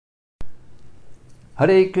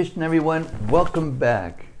Hare Krishna, everyone. Welcome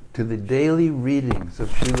back to the daily readings of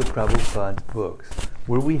Srila Prabhupada's books,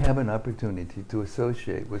 where we have an opportunity to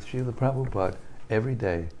associate with Srila Prabhupada every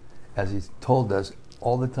day, as he's told us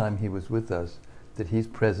all the time he was with us, that he's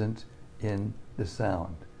present in the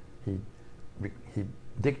sound. He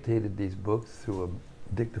dictated these books through a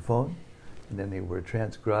dictaphone, and then they were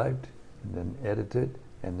transcribed, and then edited,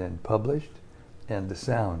 and then published, and the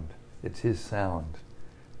sound, it's his sound.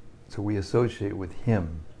 So we associate with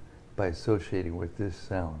him by associating with this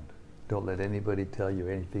sound. Don't let anybody tell you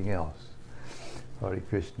anything else. Hare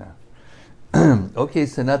Krishna. Okay,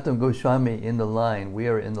 Sanatana Goswami in the line. We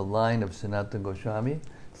are in the line of Sanatana Goswami.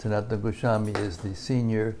 Sanatana Goswami is the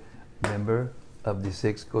senior member of the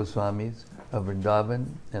 6 Goswamis of Vrindavan,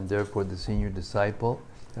 and therefore the senior disciple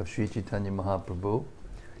of Sri Chaitanya Mahaprabhu.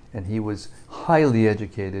 And he was highly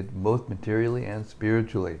educated, both materially and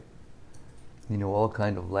spiritually. He knew all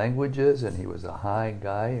kinds of languages, and he was a high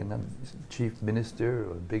guy and a chief minister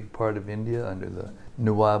of a big part of India under the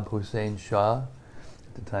Nawab Hussain Shah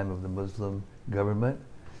at the time of the Muslim government.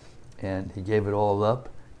 And he gave it all up,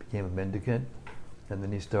 became a mendicant, and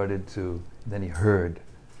then he heard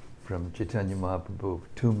from Chaitanya Mahaprabhu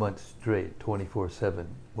 2 months straight,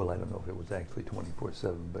 24/7. Well, I don't know if it was actually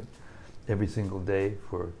 24/7, but every single day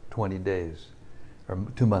for 20 days, or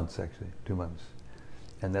 2 months actually, 2 months.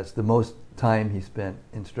 And that's the most time he spent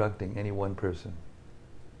instructing any one person.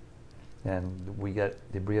 And we got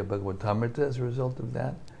the Briya Bhagavatamrita as a result of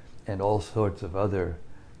that, and all sorts of other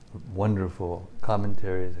wonderful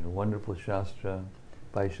commentaries and wonderful Shastra,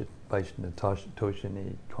 Vaishnava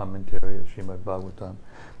Toshini commentary of Srimad-Bhagavatam.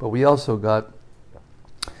 But we also got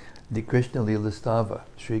the Krishna Lila Stava,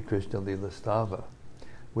 Sri Krishna Lila Stava,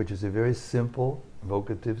 which is a very simple,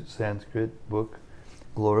 vocative Sanskrit book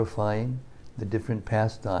glorifying the different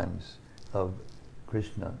pastimes of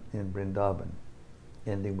Krishna in Vrindavan,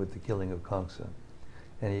 ending with the killing of Kamsa.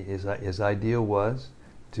 And his idea was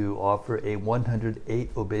to offer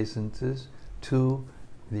 108 obeisances to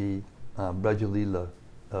the Brajalila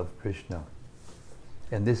of Krishna.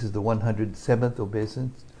 And this is the 107th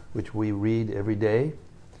obeisance, which we read every day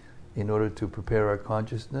in order to prepare our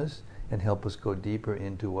consciousness and help us go deeper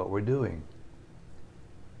into what we're doing.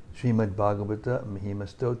 Srimad-Bhagavata Mahima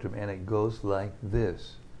Stotram, and it goes like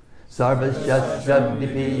this. Sarva Shastra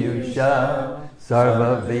Nipiyusha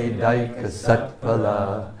Sarva Vedaika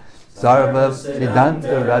Satpala Sarva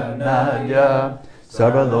Siddhanta Ratnaya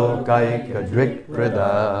Sarva Lokaika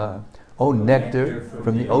Drikprada. O nectar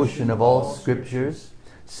from the ocean of all scriptures,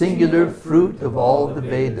 singular fruit of all the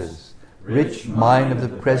Vedas, rich mine of the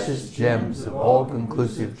precious gems of all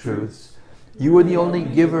conclusive truths, you are the only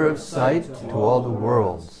giver of sight to all the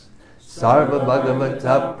worlds. Sarva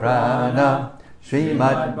Bhagavata Prana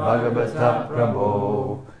Srimad Bhagavata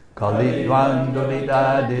Prabho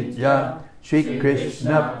Kalidwandolidaditya Shri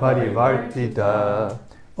Krishna Parivartita.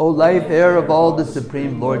 O life air of all the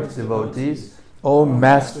Supreme Lord's devotees, O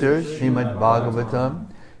Master Srimad Bhagavatam,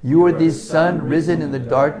 you are the sun risen in the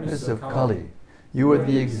darkness of Kali. You are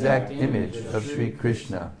the exact image of Sri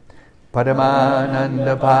Krishna.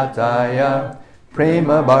 Paramananda Pataya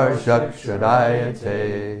Prema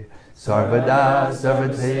Barshakshadayate Sarvada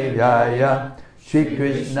Sarvateyaya Shri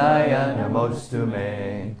Krishnaya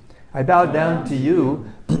Namostume. I bow down to you,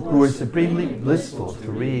 who are supremely blissful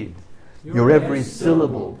to read. Your every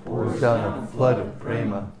syllable pours down a flood of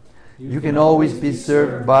prema. You can always be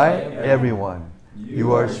served by everyone.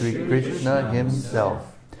 You are Sri Krishna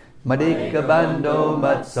himself. Madhika Bando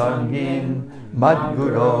Matsangin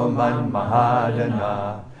Madguro Man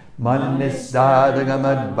Mahadana Man Nistadaga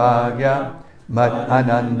Madbhagya Mad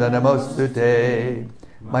Ananda Namostute.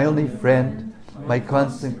 My only friend, my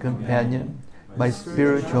constant companion, my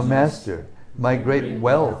spiritual master, my great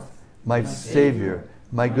wealth, my savior,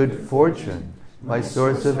 my good fortune, my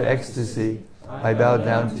source of ecstasy, I bow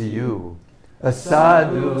down to you.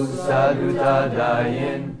 Asadu sadhu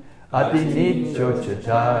tadayin atinicho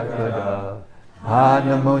chachakada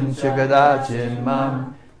hanamunchagadachin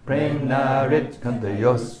mam premnarit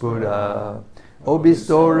kantayospura. O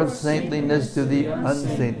bestower of saintliness to the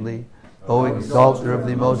unsaintly, O exalter of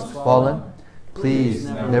the most fallen, please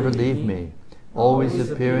never leave me. Always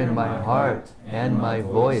appear in my heart and my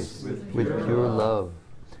voice with pure love.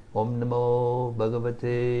 Om Namo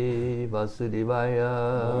Bhagavate Vasudevaya.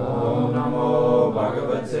 Om Namo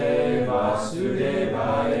Bhagavate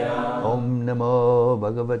Vasudevaya. Om Namo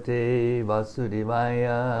Bhagavate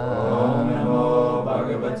Vasudevaya. Om Namo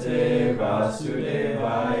Bhagavate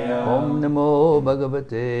Vasudevaya. Om Namo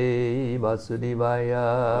Bhagavate Vasudevaya.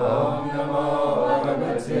 Om Namo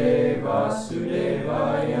Bhagavate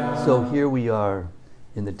Vasudevaya. So here we are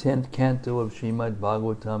in the 10th canto of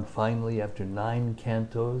Srimad-Bhagavatam, finally, after 9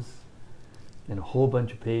 cantos, and a whole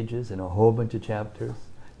bunch of pages and a whole bunch of chapters.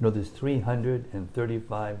 You know, there's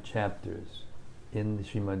 335 chapters in the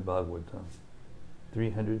Srimad-Bhagavatam.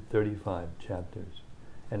 335 chapters.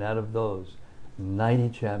 And out of those, 90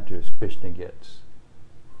 chapters Krishna gets.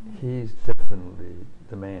 He's definitely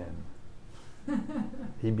the man.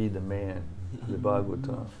 He be the man, the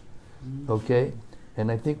Bhagavatam. Okay? And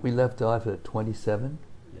I think we left off at 27.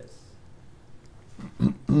 Yes.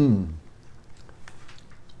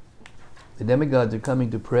 The demigods are coming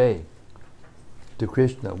to pray to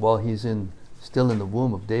Krishna while he's still in the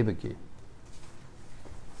womb of Devaki.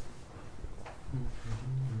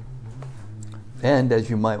 And as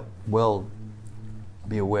you might well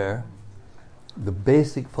be aware, the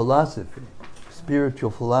basic philosophy, spiritual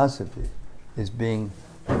philosophy, is being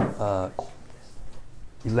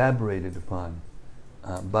elaborated upon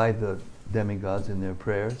by the demigods in their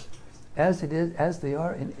prayers, as they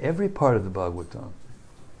are in every part of the Bhagavatam.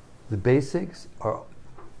 The basics are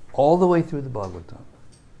all the way through the Bhagavatam.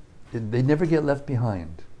 They never get left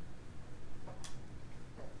behind.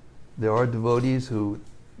 There are devotees who,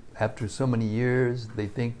 after so many years, they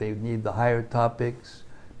think they need the higher topics,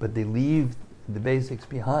 but they leave the basics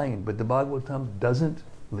behind. But the Bhagavatam doesn't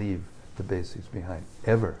leave the basics behind,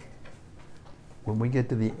 ever. When we get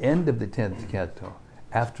to the end of the 10th canto,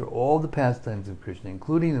 after all the pastimes of Krishna,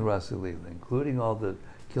 including the Rasa Leela, including all the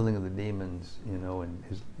killing of the demons, and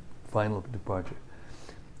his final departure,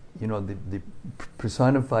 the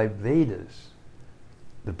personified Vedas,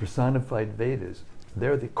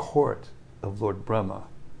 they're the court of Lord Brahma.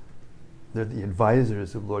 They're the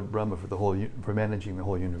advisors of Lord Brahma for managing the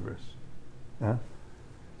whole universe. Huh?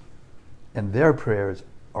 And their prayers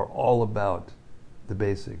are all about the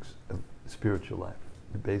basics of spiritual life,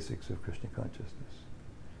 the basics of Krishna consciousness.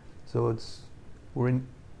 So we're in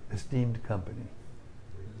esteemed company.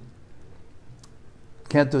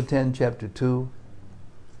 Canto 10, Chapter 2,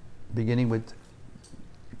 beginning with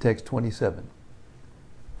text 27.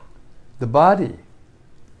 The body,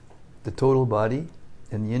 the total body,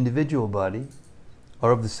 and the individual body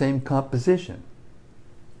are of the same composition,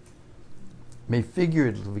 may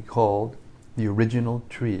figuratively be called the original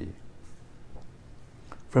tree.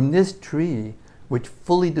 From this tree, which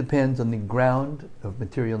fully depends on the ground of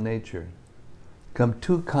material nature, come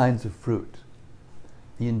two kinds of fruit: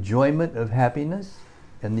 the enjoyment of happiness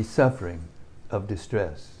and the suffering of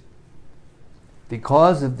distress. The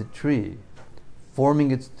cause of the tree,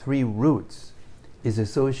 forming its 3 roots, is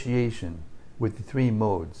association with the 3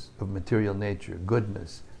 modes of material nature: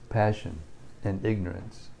 goodness, passion, and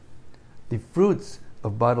ignorance. The fruits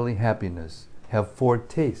of bodily happiness have 4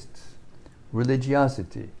 tastes: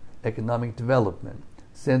 religiosity, economic development,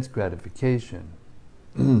 sense gratification,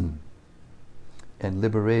 and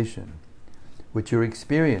liberation, which are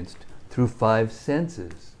experienced through 5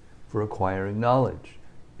 senses for acquiring knowledge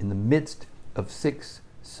in the midst of 6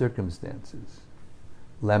 circumstances: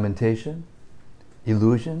 lamentation,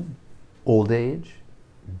 illusion, old age,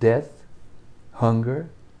 death, hunger,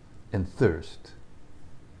 and thirst.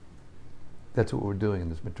 That's what we're doing in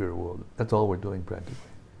this material world. That's all we're doing practically.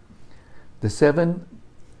 The 7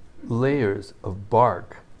 layers of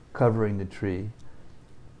bark covering the tree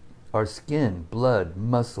are skin, blood,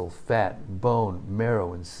 muscle, fat, bone,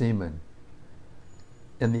 marrow, and semen.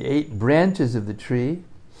 And the 8 branches of the tree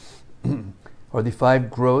are the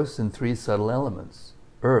 5 gross and 3 subtle elements: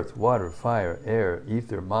 earth, water, fire, air,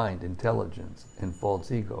 ether, mind, intelligence, and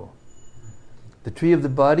false ego. The tree of the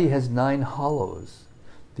body has 9 hollows: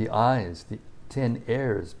 the eyes, the 10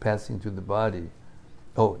 airs passing through the body.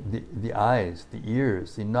 The eyes, the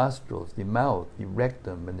ears, the nostrils, the mouth, the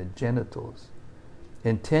rectum, and the genitals.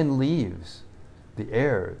 And 10 leaves, the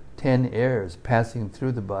air, 10 airs passing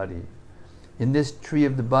through the body. In this tree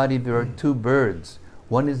of the body there are 2 birds.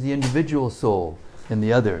 One is the individual soul, and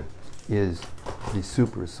the other is the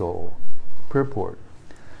super soul. Purport: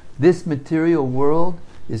 this material world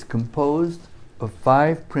is composed of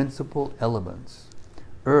 5 principal elements: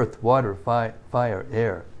 earth, water, fire,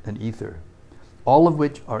 air, and ether, all of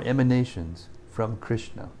which are emanations from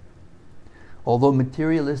Krishna. Although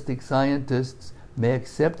materialistic scientists may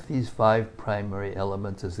accept these 5 primary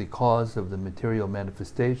elements as the cause of the material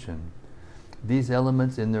manifestation, these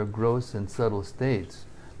elements in their gross and subtle states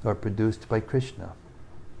are produced by Krishna,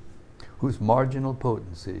 whose marginal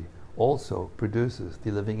potency also produces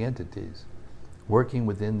the living entities working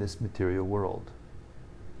within this material world.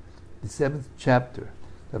 The 7th chapter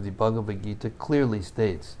of the Bhagavad Gita clearly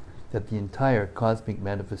states that the entire cosmic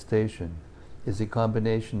manifestation is a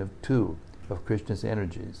combination of 2 of Krishna's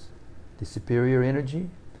energies: the superior energy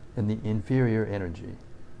and the inferior energy.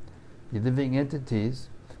 The living entities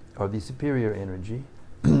are the superior energy,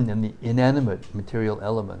 and the inanimate material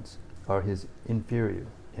elements are his inferior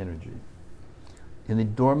energy. In the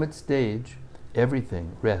dormant stage,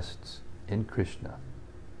 everything rests in Krishna.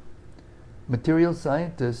 Material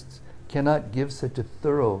scientists cannot give such a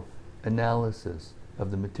thorough analysis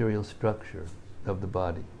of the material structure of the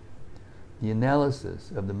body. The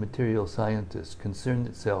analysis of the material scientists concerns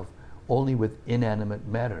itself only with inanimate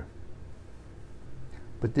matter.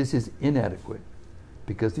 But this is inadequate,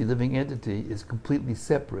 because the living entity is completely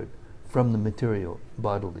separate from the material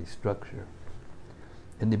bodily structure.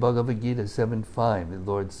 In the Bhagavad Gita 7.5, the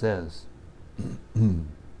Lord says,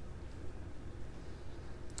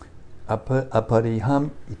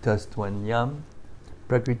 Apariham itastvanyam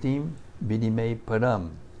prakritim vidime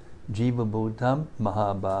param jiva bhutam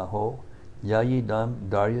mahabaho yayidam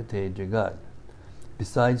daryate jagat.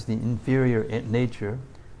 Besides the inferior nature,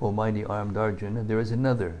 O mighty armed Arjuna, there is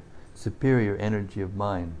another superior energy of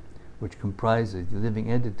mind, which comprises the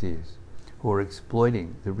living entities who are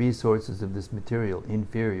exploiting the resources of this material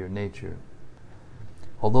inferior nature.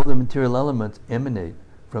 Although the material elements emanate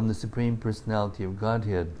from the Supreme Personality of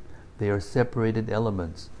Godhead, they are separated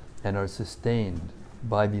elements and are sustained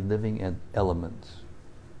by the living elements.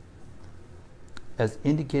 As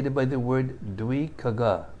indicated by the word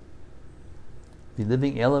dvikaga, the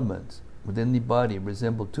living elements within the body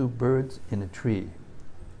resemble two birds in a tree.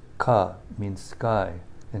 Ka means sky,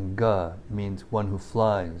 and ga means one who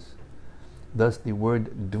flies. Thus the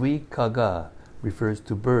word dvikaga refers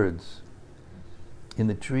to birds. In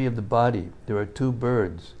the tree of the body there are two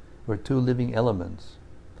birds, or two living elements,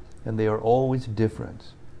 and they are always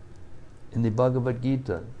different. In the Bhagavad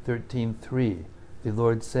Gita 13.3, the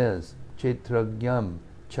Lord says, Chetragyam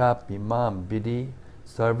chapi mam bidi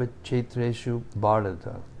sarvat chetreshu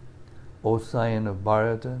bharata. O scion of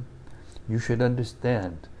Bharata, you should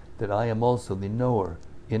understand that I am also the knower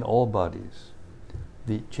in all bodies.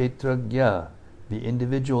 The Chetragya, the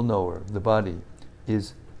individual knower of the body,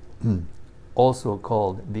 is also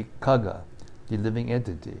called the Kaga, the living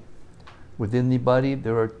entity. Within the body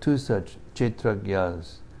there are two such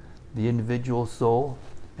Chetragyas, the individual soul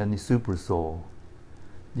and the super soul.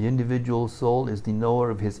 The individual soul is the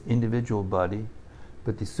knower of his individual body,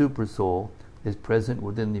 but the super soul is present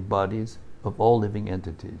within the bodies of all living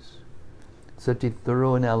entities. Such a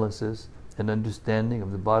thorough analysis and understanding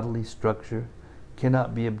of the bodily structure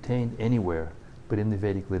cannot be obtained anywhere but in the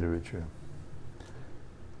Vedic literature.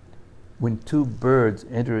 When two birds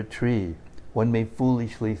enter a tree, one may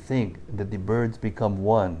foolishly think that the birds become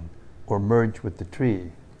one or merge with the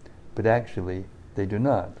tree, but actually they do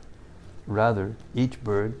not. Rather, each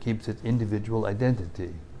bird keeps its individual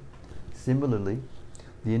identity. Similarly,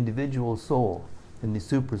 the individual soul and the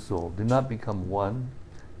super soul do not become one,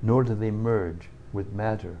 nor do they merge with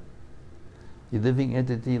matter. The living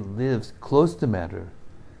entity lives close to matter,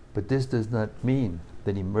 but this does not mean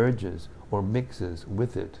that he merges or mixes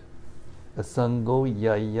with it. Asango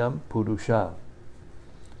yayam purusha.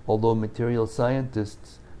 Although material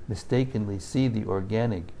scientists mistakenly see the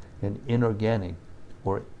organic and inorganic,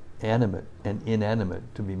 or animate and inanimate,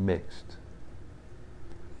 to be mixed.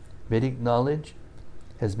 Vedic knowledge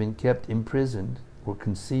has been kept imprisoned or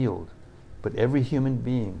concealed, but every human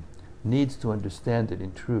being needs to understand it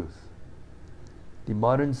in truth. The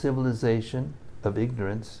modern civilization of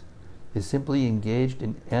ignorance is simply engaged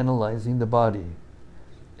in analyzing the body,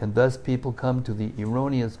 and thus people come to the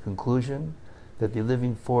erroneous conclusion that the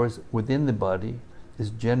living force within the body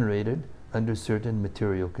is generated under certain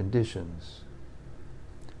material conditions.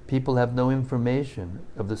 People have no information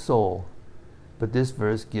of the soul, but this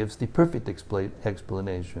verse gives the perfect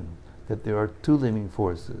explanation that there are two living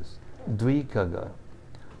forces, dvikaga,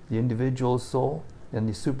 the individual soul and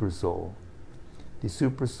the super soul. The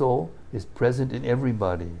super soul is present in every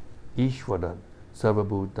body, Ishwarat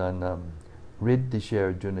sarvabhutanam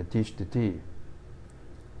riddhisher junatishtati,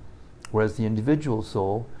 whereas the individual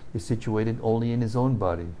soul is situated only in his own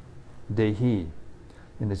body, dehi,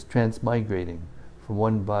 and is transmigrating from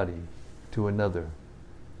one body to another.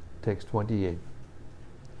 Text 28.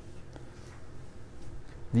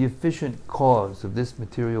 The efficient cause of this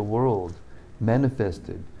material world,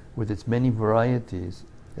 manifested with its many varieties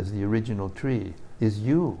as the original tree, is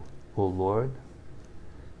you, O Lord.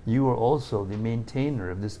 You are also the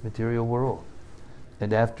maintainer of this material world,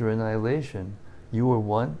 and after annihilation, you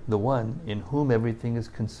are the one in whom everything is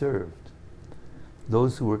conserved.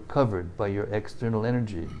 Those who are covered by your external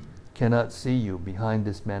energy cannot see you behind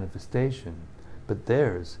this manifestation, but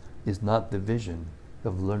theirs is not the vision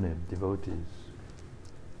of learned devotees.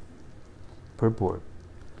 Purport.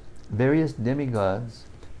 Various demigods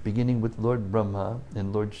beginning with Lord Brahma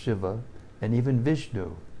and Lord Shiva, and even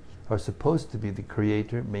Vishnu, are supposed to be the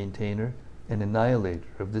creator, maintainer, and annihilator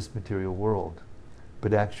of this material world.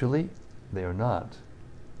 But actually, they are not.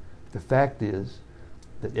 The fact is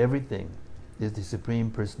that everything is the Supreme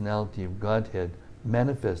Personality of Godhead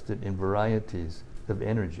manifested in varieties of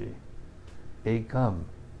energy. Ekam,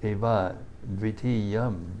 eva,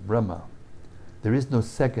 dvitiyam, Brahma. There is no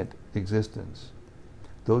second existence.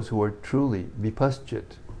 Those who are truly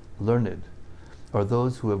vipaschit, learned, are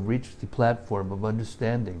those who have reached the platform of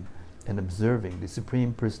understanding and observing the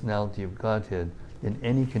Supreme Personality of Godhead in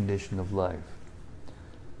any condition of life.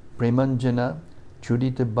 Premanjana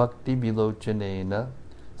chudita bhakti vilochanena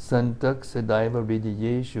santak sadaiva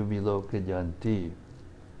vidiyeshu vilokayanti.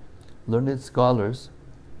 Learned scholars,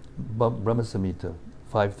 Brahma Samhita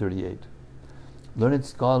 538.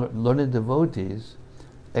 Learned devotees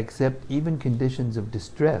accept even conditions of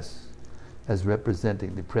distress as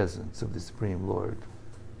representing the presence of the Supreme Lord.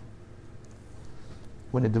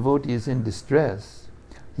 When a devotee is in distress,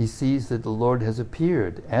 he sees that the Lord has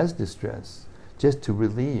appeared as distress just to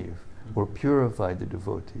relieve or purify the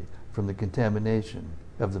devotee from the contamination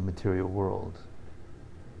of the material world.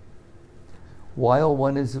 While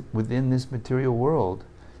one is within this material world,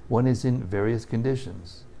 one is in various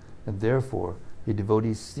conditions, and therefore a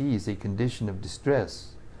devotee sees a condition of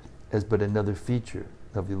distress as but another feature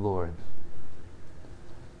of the Lord.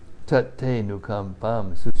 Tat te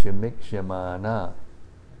nukampam susyamikshamana.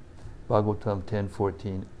 Bhagavatam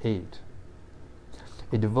 10:14-8.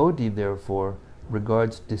 A devotee, therefore,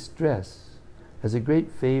 regards distress as a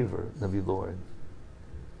great favor of the Lord,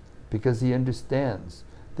 because he understands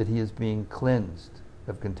that he is being cleansed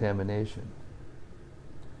of contamination.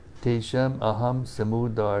 Tesham aham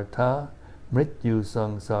samudartha mrityu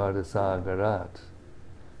sangsara sagarat.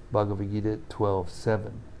 Bhagavad Gita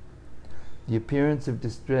 12:7. The appearance of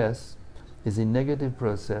distress is a negative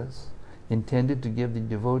process intended to give the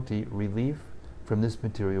devotee relief from this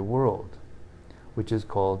material world, which is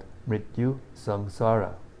called mrityu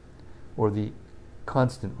samsara, or the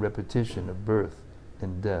constant repetition of birth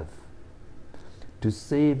and death. To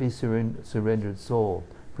save a surrendered soul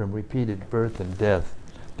from repeated birth and death,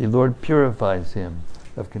 the Lord purifies him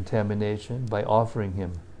of contamination by offering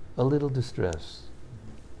him a little distress.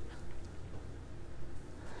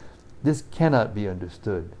 This cannot be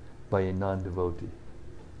understood by a non-devotee.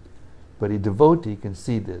 But a devotee can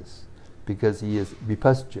see this because he is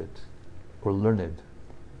vipaschit, or learned.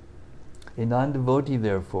 A non-devotee,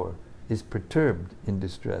 therefore, is perturbed in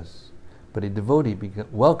distress, but a devotee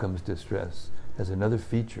welcomes distress as another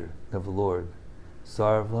feature of the Lord.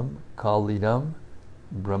 Sarvam kalidam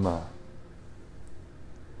Brahma.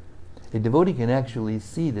 A devotee can actually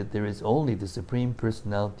see that there is only the Supreme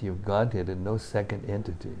Personality of Godhead and no second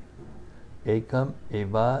entity. Ekam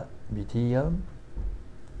eva vitiyam.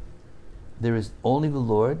 There is only the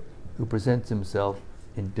Lord who presents himself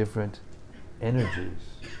in different energies.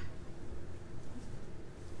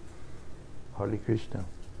 Hare Krishna.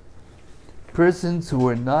 Persons who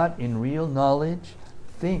are not in real knowledge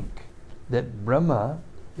think that Brahma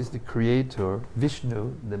is the creator,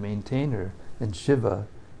 Vishnu the maintainer, and Shiva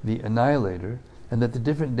the annihilator, and that the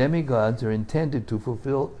different demigods are intended to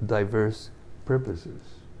fulfill diverse purposes.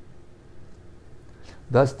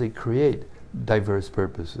 Thus they create diverse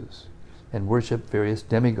purposes and worship various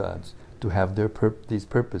demigods to have these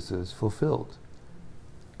purposes fulfilled.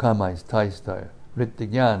 Kamais taistai,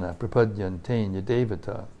 Rityajnana, Prapadyantenya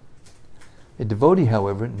Devata. A devotee,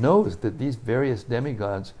 however, knows that these various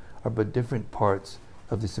demigods are but different parts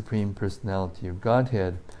of the Supreme Personality of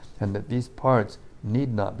Godhead, and that these parts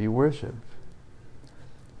need not be worshipped.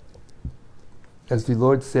 As the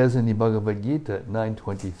Lord says in the Bhagavad Gita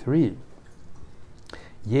 9:23,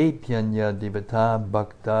 Ye pyanya devata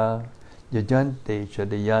bhakta yajante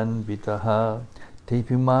shadayan vitaha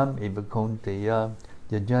tepimam evakonteya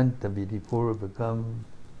yajanta vidipurvakam.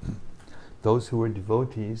 Those who are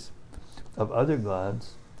devotees of other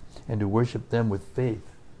gods and who worship them with faith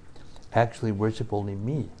actually worship only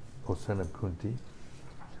me, O son of Kunti,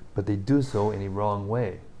 but they do so in a wrong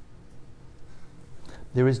way.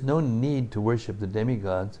 There is no need to worship the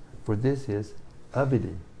demigods, for this is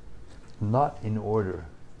avidhi, not in order.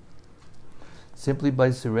 Simply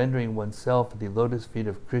by surrendering oneself at the lotus feet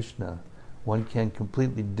of Krishna, one can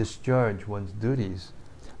completely discharge one's duties.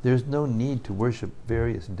 There is no need to worship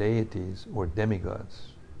various deities or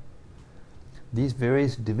demigods. These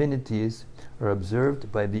various divinities are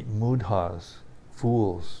observed by the mudhas,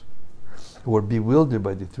 fools, who are bewildered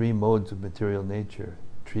by the three modes of material nature,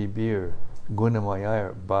 tribir,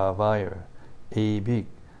 gunamayar, bhavayar, ebik,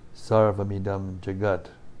 sarvamidam jagat.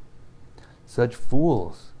 Such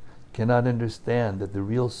fools cannot understand that the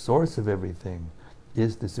real source of everything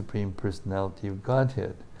is the Supreme Personality of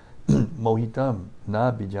Godhead. Mohitam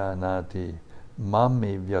na bijanati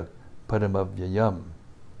mamme vyak paramavyayam.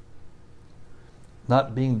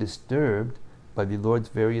 Not being disturbed by the Lord's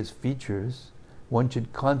various features, one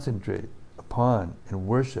should concentrate upon and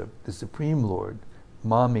worship the Supreme Lord,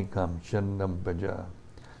 Mamikam Shanam Bhaja.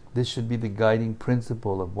 This should be the guiding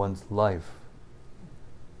principle of one's life.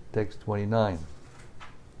 Text 29.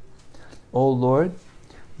 O Lord,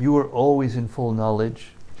 you are always in full knowledge,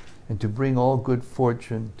 and to bring all good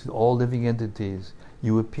fortune to all living entities,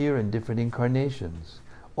 you appear in different incarnations,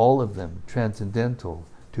 all of them transcendental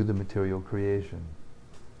to the material creation.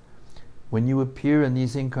 When you appear in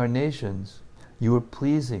these incarnations, you are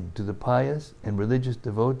pleasing to the pious and religious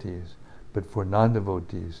devotees, but for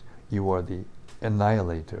non-devotees, you are the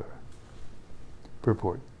annihilator.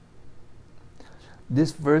 Purport.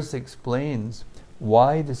 This verse explains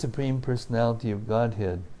why the Supreme Personality of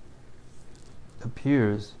Godhead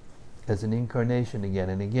appears as an incarnation again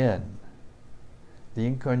and again. The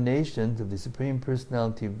incarnations of the Supreme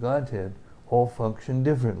Personality of Godhead all function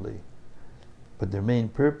differently, but their main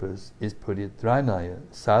purpose is paritranaya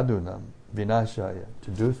sadhunam vinashaya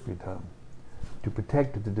chaduskritam, to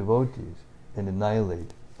protect the devotees and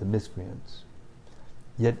annihilate the miscreants.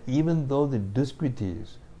 Yet even though the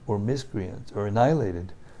duskritis or miscreants are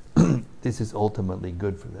annihilated, this is ultimately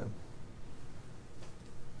good for them.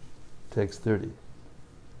 Text 30.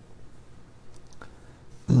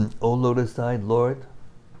 O lotus-eyed Lord,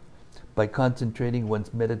 by concentrating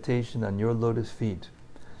one's meditation on your lotus feet,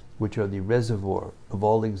 which are the reservoir of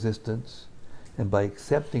all existence, and by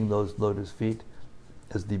accepting those lotus feet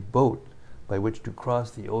as the boat by which to cross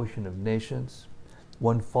the ocean of nations,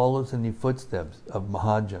 one follows in the footsteps of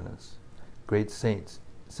Mahajanas, great saints,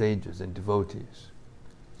 sages, and devotees.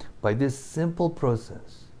 By this simple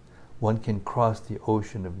process, one can cross the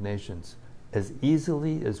ocean of nations as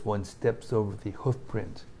easily as one steps over the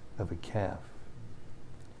hoofprint of a calf.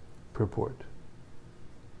 Purport.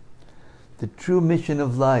 The true mission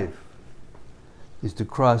of life is to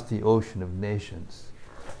cross the ocean of nations,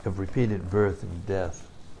 of repeated birth and death.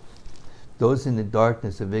 Those in the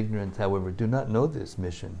darkness of ignorance, however, do not know this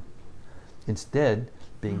mission. Instead,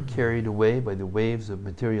 being carried away by the waves of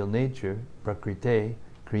material nature, prakrite,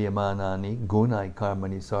 kriyamanani, gunai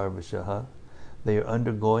karmani sarvashaha, they are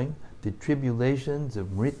undergoing the tribulations of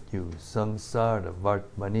mrityu, samsara,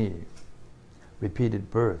 vartmani,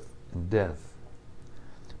 repeated birth and death.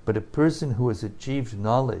 But a person who has achieved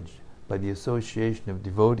knowledge by the association of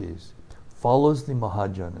devotees follows the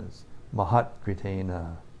Mahajanas,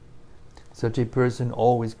 mahatkritena. Such a person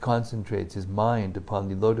always concentrates his mind upon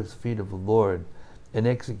the lotus feet of the Lord and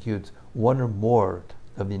executes one or more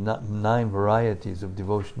of the 9 varieties of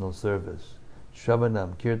devotional service: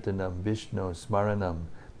 Shravanam, Kirtanam, Vishnu, Smaranam,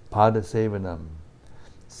 Padasevanam.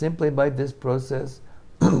 Simply by this process,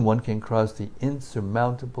 one can cross the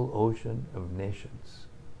insurmountable ocean of nations.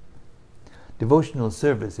 Devotional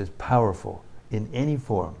service is powerful in any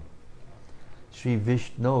form. Sri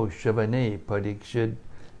Vishnu Shavane Parikshid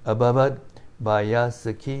Abhavad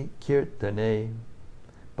Bhayasaki Kirtane,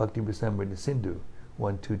 Bhakti Rasamrita Sindhu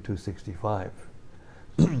 12265.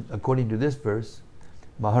 According to this verse,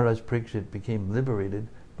 Maharaj Parikshit became liberated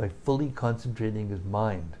by fully concentrating his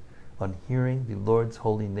mind on hearing the Lord's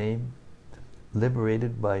holy name,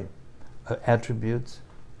 liberated by attributes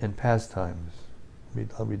and pastimes.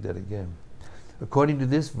 I'll read that again. According to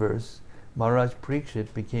this verse, Maharaj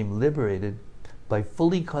Parikshit became liberated by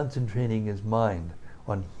fully concentrating his mind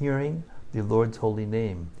on hearing the Lord's holy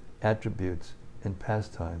name, attributes, and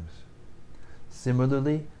pastimes.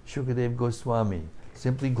 Similarly, Shukadev Goswami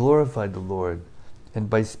simply glorified the Lord, and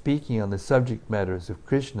by speaking on the subject matters of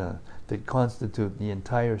Krishna that constitute the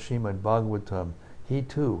entire Srimad-Bhagavatam, he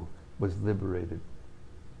too was liberated.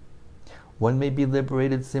 One may be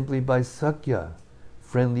liberated simply by sakya,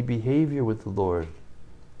 friendly behavior with the Lord.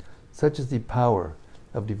 Such is the power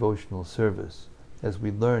of devotional service, as we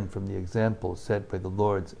learn from the example set by the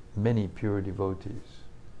Lord's many pure devotees.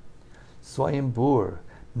 Swayambhur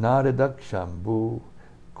Naradakshambhu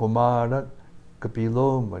Kumarak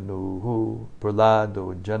Kapilo Manuhu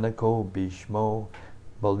Pralado Janako Bhishmo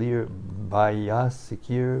Balir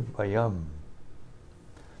Bhayasikir Vayam.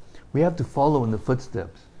 We have to follow in the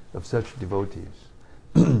footsteps of such devotees,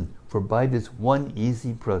 for by this one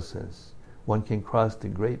easy process, one can cross the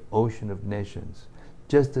great ocean of nations,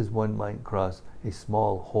 just as one might cross a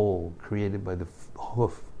small hole created by the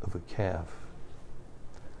hoof of a calf.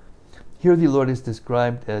 Here the Lord is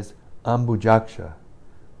described as Ambujaksha,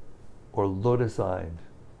 or lotus-eyed.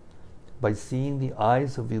 By seeing the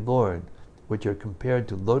eyes of the Lord, which are compared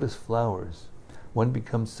to lotus flowers, one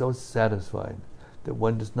becomes so satisfied that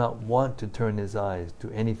one does not want to turn his eyes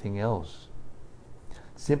to anything else.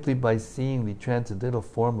 Simply by seeing the transcendental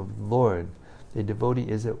form of the Lord, a devotee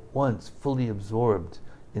is at once fully absorbed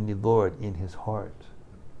in the Lord in his heart.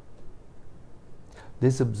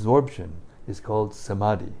 This absorption is called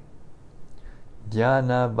samadhi.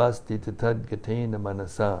 Dhyana vasti tatad gatena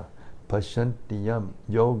manasa pashyantiyam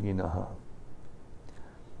yoginaha.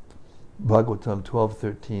 Bhagavatam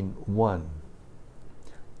 12:13:1.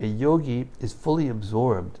 A yogi is fully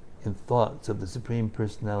absorbed in thoughts of the Supreme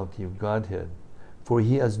Personality of Godhead, for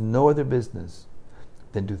he has no other business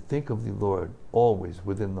than to think of the Lord always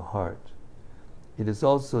within the heart. It is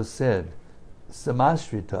also said,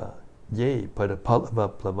 Samashrita ye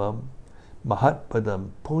padapalava plavam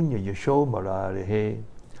mahatpadam punya yasho mararehe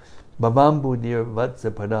bhavambudir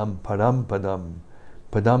vatsa padam param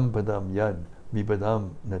padam yad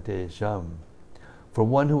vibadam natesham. For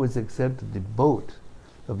one who has accepted the boat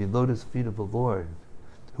of the lotus feet of the Lord,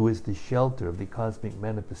 who is the shelter of the cosmic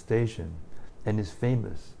manifestation, and is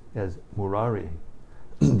famous as Murari,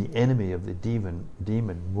 the enemy of the demon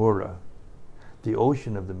Mura. The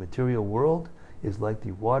ocean of the material world is like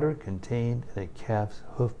the water contained in a calf's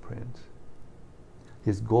hoofprint.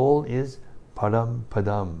 His goal is Param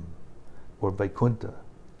Padam, or Vaikuntha,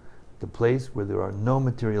 the place where there are no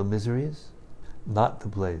material miseries, not the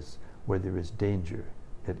place where there is danger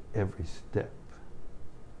at every step.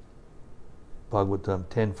 Bhagavatam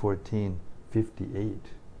 10:14-58.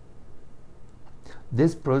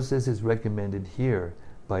 This process is recommended here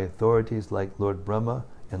by authorities like Lord Brahma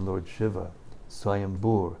and Lord Shiva,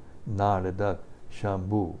 Swayambhur, Naradak,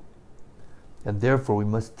 Shambhu. And therefore we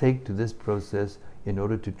must take to this process in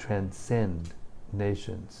order to transcend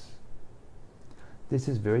nations. This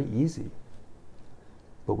is very easy,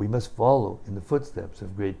 but we must follow in the footsteps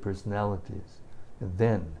of great personalities, and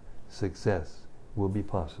then success will be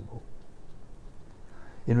possible.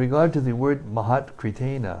 In regard to the word Mahat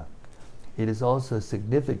Kritena, it is also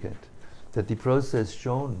significant that the process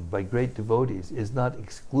shown by great devotees is not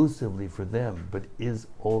exclusively for them, but is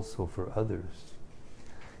also for others.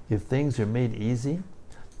 If things are made easy,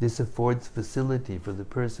 this affords facility for the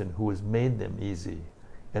person who has made them easy,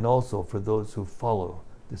 and also for those who follow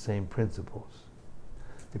the same principles.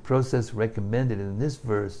 The process recommended in this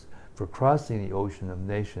verse for crossing the ocean of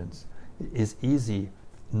nations is easy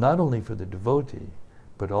not only for the devotee,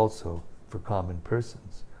 but also for common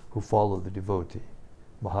persons who follow the devotee.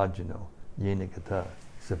 Mahajano, Yenagata,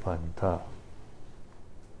 Sapanta.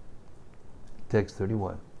 Text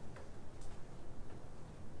 31.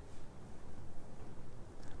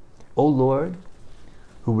 O Lord,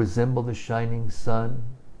 who resemble the shining sun,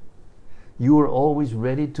 you are always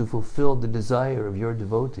ready to fulfill the desire of your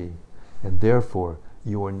devotee, and therefore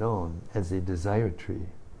you are known as a desire tree,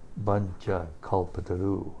 Bancha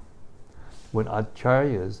Kalpataru. When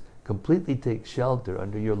acharyas completely take shelter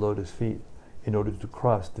under your lotus feet in order to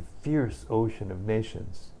cross the fierce ocean of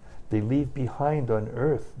nations, they leave behind on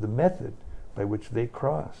earth the method by which they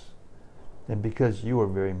cross. And because you are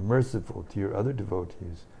very merciful to your other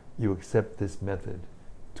devotees, you accept this method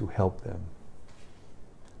to help them.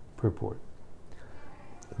 Purport.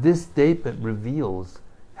 This statement reveals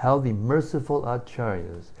how the merciful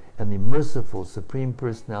acharyas and the merciful Supreme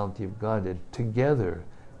Personality of Godhead together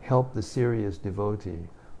help the serious devotee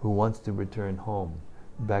who wants to return home,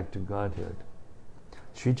 back to Godhead.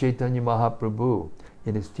 Sri Chaitanya Mahaprabhu,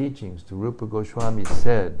 in his teachings to Rupa Goswami,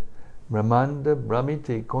 said, Brahmanda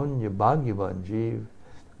Brahmite Konya Bhagyavan Jeev,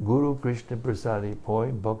 Guru Krishna Prasadi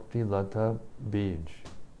Poi Bhakti Lata Bij.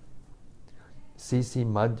 C.C.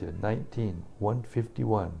 Madhya 19,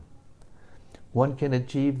 151. One can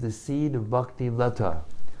achieve the seed of Bhakti Lata,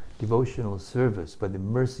 devotional service, by the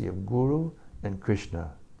mercy of Guru and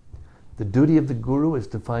Krishna. The duty of the Guru is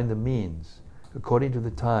to find the means, according to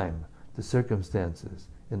the time, the circumstances,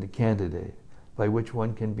 and the candidate, by which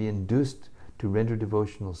one can be induced to render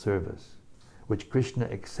devotional service, which Krishna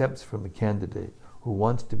accepts from a candidate who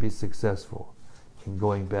wants to be successful in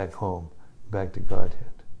going back home, back to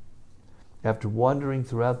Godhead. After wandering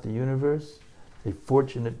throughout the universe, a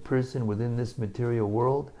fortunate person within this material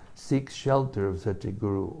world seeks shelter of such a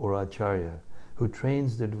guru or acharya who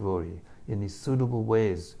trains the devotee in these suitable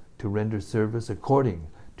ways to render service according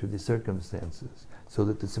to the circumstances, so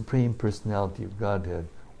that the Supreme Personality of Godhead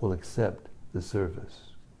will accept the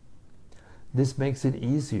service. This makes it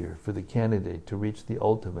easier for the candidate to reach the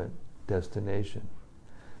ultimate destination.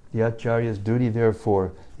 The acharya's duty,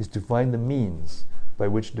 therefore, is to find the means by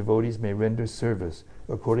which devotees may render service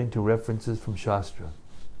according to references from Shastra.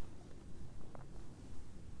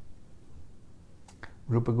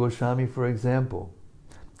 Rupa Goswami, for example,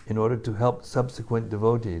 in order to help subsequent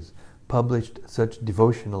devotees, published such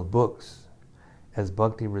devotional books as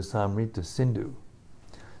Bhakti Rasamrita Sindhu.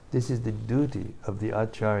 This is the duty of the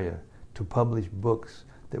Acharya, to publish books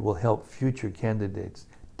that will help future candidates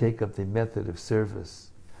take up the method of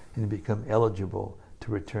service and become eligible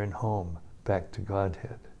to return home back to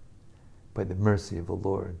Godhead by the mercy of the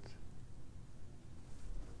Lord.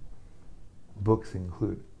 Books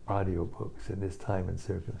include audio books in this time and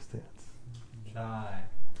circumstance. Jai.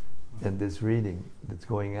 And this reading that's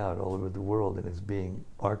going out all over the world and is being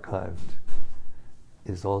archived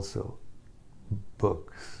is also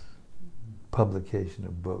books, publication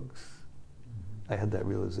of books. I had that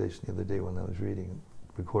realization the other day when I was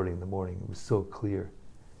recording in the morning. It was so clear.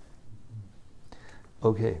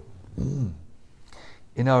 Okay.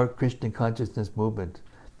 In our Krishna consciousness movement,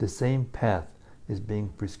 the same path is being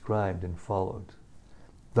prescribed and followed.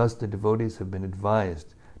 Thus, the devotees have been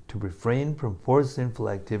advised to refrain from 4 sinful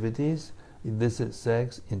activities, illicit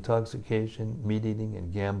sex, intoxication, meat-eating,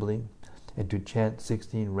 and gambling, and to chant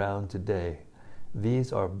 16 rounds a day.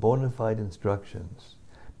 These are bona fide instructions,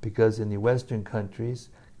 because in the Western countries,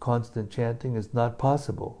 constant chanting is not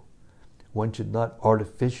possible. One should not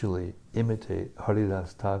artificially imitate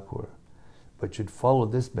Haridas Thakur, but should follow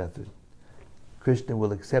this method. Krishna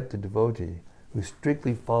will accept a devotee who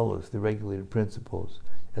strictly follows the regulated principles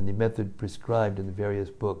and the method prescribed in the various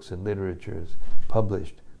books and literatures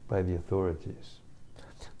published by the authorities.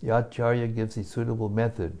 The Acharya gives a suitable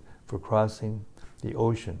method for crossing the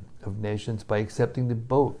ocean of nations by accepting the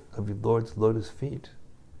boat of the Lord's lotus feet.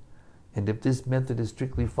 And if this method is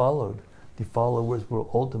strictly followed, the followers will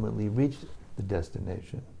ultimately reach the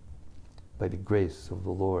destination by the grace of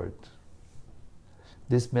the Lord.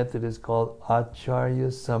 This method is called Acharya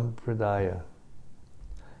Sampradaya.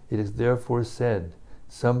 It is therefore said,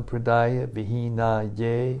 Sampradaya Vihina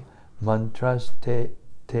Ye Mantraste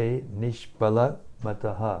Te Nishpala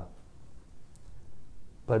Mataha.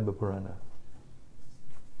 Padma Purana.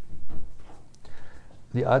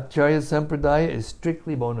 The Acharya Sampradaya is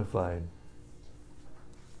strictly bona fide.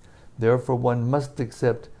 Therefore, one must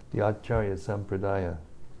accept the Acharya Sampradaya.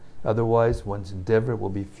 Otherwise, one's endeavor will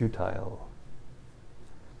be futile.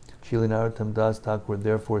 Srila Narottam Das Thakur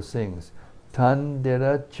therefore sings,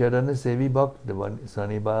 Tandera Charana Sevi Bhaktavan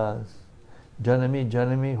Sanibas Janami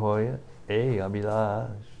Janami Hoya E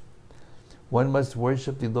Abhilash. One must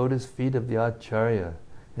worship the lotus feet of the Acharya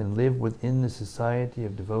and live within the society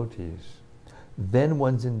of devotees. Then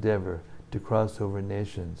one's endeavor to cross over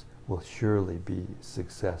nations will surely be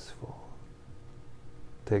successful.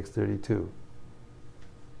 Text 32.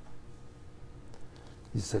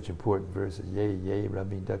 These are such important verses. Ye ye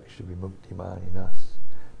Rami Daksha Vimukti Maninas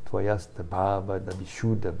Tvayasta Bhava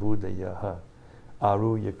Dabishuddha Buddhayaha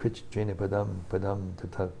Aruya Krichjena Padam Padam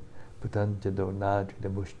Tatak Patanjado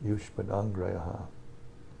Nadri Yushpadangrayaha.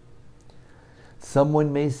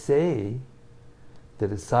 Someone may say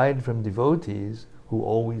that aside from devotees who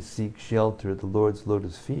always seek shelter at the Lord's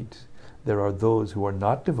lotus feet, there are those who are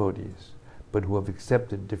not devotees, but who have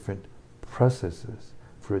accepted different processes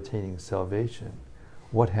for attaining salvation.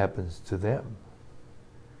 What happens to them?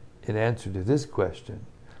 In answer to this question,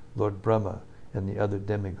 Lord Brahma and the other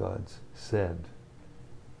demigods said,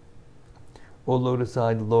 O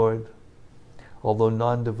lotus-eyed Lord, although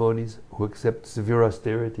non-devotees who accept severe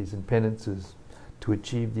austerities and penances to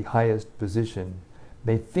achieve the highest position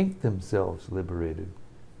may think themselves liberated,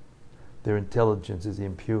 their intelligence is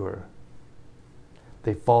impure.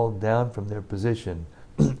 They fall down from their position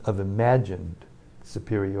of imagined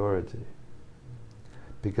superiority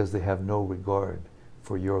because they have no regard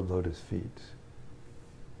for your lotus feet.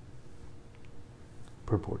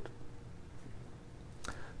 Purport.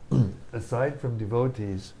 Aside from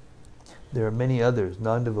devotees, there are many others,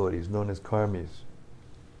 non-devotees, known as karmis,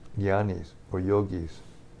 jnanis, or yogis,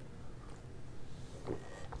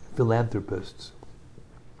 philanthropists,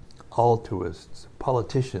 altruists,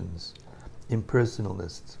 politicians,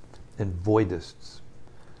 impersonalists, and voidists.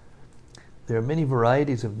 There are many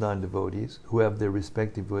varieties of non-devotees who have their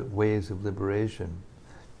respective ways of liberation,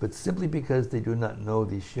 but simply because they do not know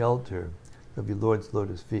the shelter of the Lord's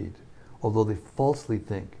lotus feet, although they falsely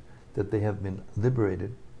think that they have been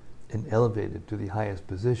liberated and elevated to the highest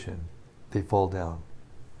position, they fall down.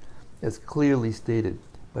 As clearly stated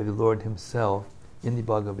by the Lord Himself in the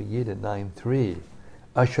Bhagavad Gita 9.3,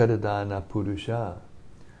 Asharadana Purusha,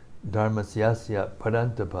 Dharmasyasya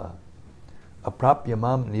Parantapa,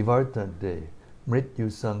 Aprapyamam Nivartante, Mrityu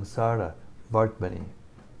Sangsara Vartmani.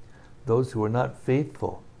 Those who are not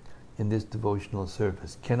faithful in this devotional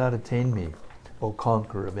service cannot attain me, O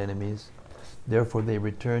conqueror of enemies. Therefore they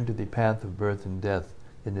return to the path of birth and death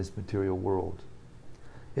in this material world.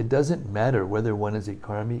 It doesn't matter whether one is a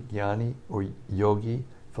karmic, jnani, or yogi,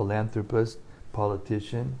 philanthropist,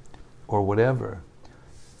 politician, or whatever.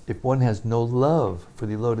 If one has no love for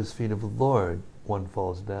the lotus feet of the Lord, one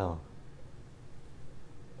falls down.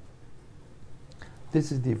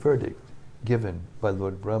 This is the verdict given by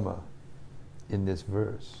Lord Brahma in this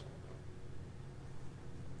verse.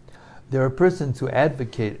 There are persons who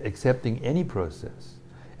advocate accepting any process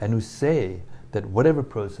and who say that whatever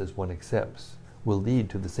process one accepts will lead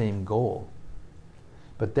to the same goal.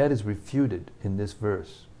 But that is refuted in this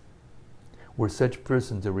verse, where such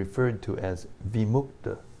persons are referred to as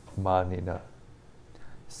vimukta manina,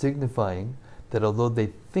 signifying that although they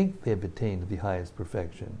think they have attained the highest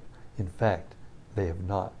perfection, in fact, they have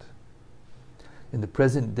not. In the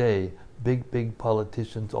present day, big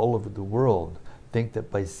politicians all over the world think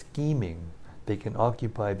that by scheming they can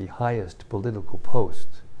occupy the highest political post,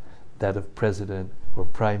 that of president or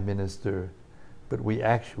prime minister. But we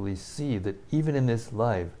actually see that even in this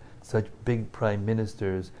life, such big prime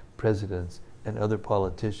ministers, presidents, and other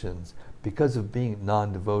politicians, because of being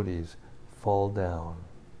non-devotees, fall down.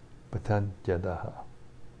 Patantyadaha.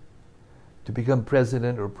 To become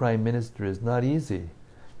president or prime minister is not easy.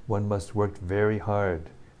 One must work very hard,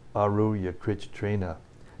 aruya krichtrena,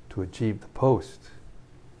 to achieve the post.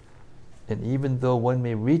 And even though one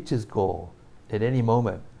may reach his goal, at any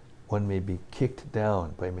moment, one may be kicked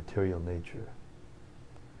down by material nature.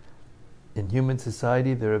 In human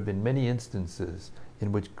society, there have been many instances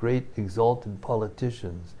in which great exalted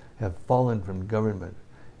politicians have fallen from government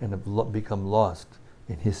and have become lost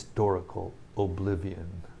in historical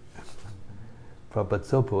oblivion. Prabhupada's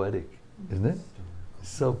so poetic, isn't it?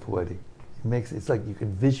 So poetic. It's like you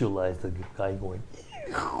can visualize the guy going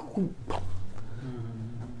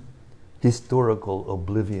historical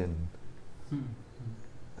oblivion.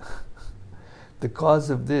 The cause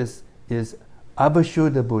of this is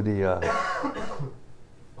abhashuddha buddhiya.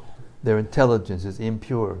 Their intelligence is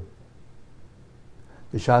impure.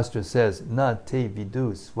 The Shastra says, na te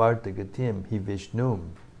vidu svartagatim hi Vishnum.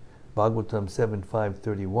 Bhagavatam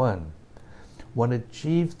 7.5.31. One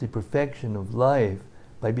achieves the perfection of life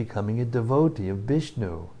by becoming a devotee of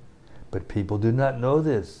Vishnu. But people do not know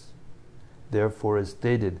this. Therefore, as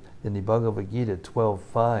stated in the Bhagavad Gita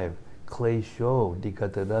 12.5, klesho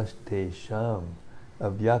dikatadaste sham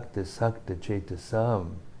avyakta sakta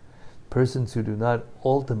chetasam. Persons who do not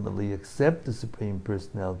ultimately accept the Supreme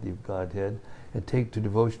Personality of Godhead and take to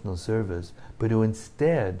devotional service, but who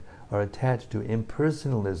instead are attached to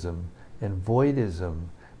impersonalism and voidism,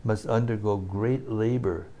 must undergo great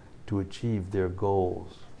labor to achieve their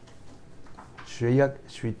goals. Shreyak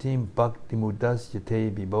shritim bhakti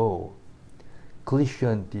mudasyate bibo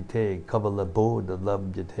klishanti te kavalabodha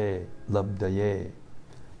labdaye.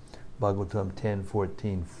 Bhagavatam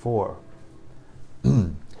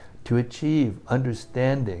 10.14.4. To achieve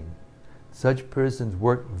understanding, such persons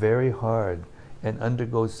work very hard and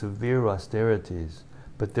undergo severe austerities,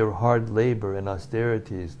 but their hard labor and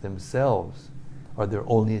austerities themselves are their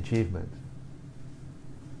only achievement.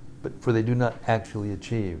 For they do not actually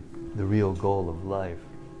achieve the real goal of life.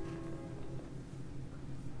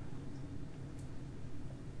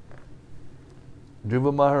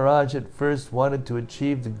 Dhruva Maharaj at first wanted to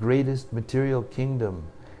achieve the greatest material kingdom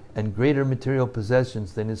and greater material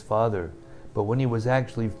possessions than his father. But when he was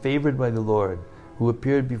actually favored by the Lord, who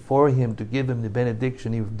appeared before him to give him the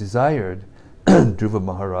benediction he desired, Dhruva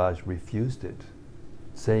Maharaj refused it,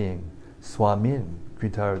 saying, Swamin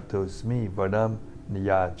kritartosmi vardam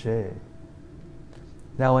niyache.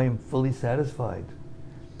 Now I am fully satisfied.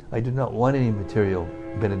 I do not want any material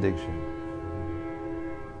benediction.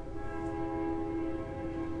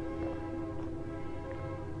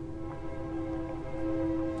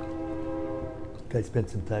 I spent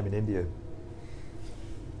some time in India.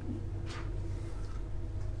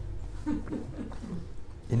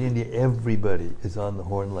 In India, everybody is on the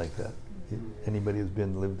horn like that. Anybody who's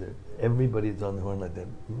lived there, everybody is on the horn like that.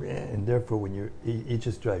 And therefore, when it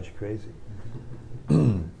just drives you crazy.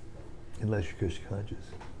 Unless you're Krishna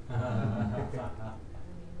conscious.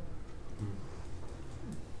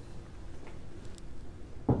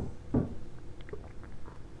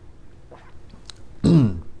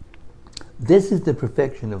 This is the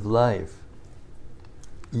perfection of life.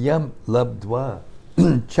 Yam labdva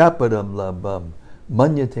chapadam labam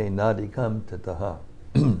manyate nadikam tataha.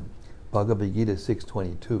 Bhagavad Gita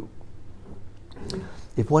 6.22.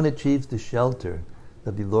 If one achieves the shelter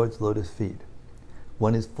of the Lord's lotus feet,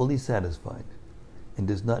 one is fully satisfied and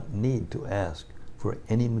does not need to ask for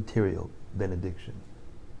any material benediction.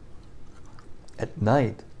 At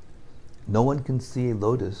night, no one can see a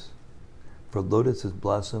lotus, for lotuses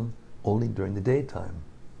blossom only during the daytime.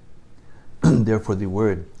 Therefore the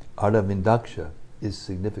word Aravindaksha is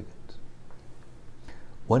significant.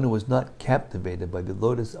 One who is not captivated by the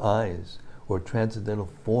lotus eyes or transcendental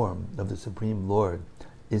form of the Supreme Lord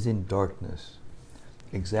is in darkness,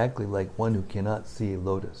 exactly like one who cannot see a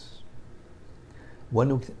lotus. One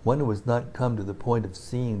who has not come to the point of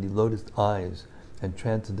seeing the lotus eyes and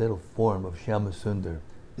transcendental form of Shyamasundar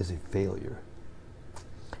is a failure.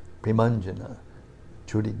 Premanjana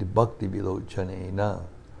chudi bhakti vilochanena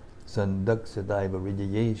sandaksadaiva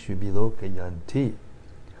rijayeshu vilokayanti.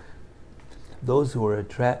 Those who are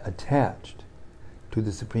attached to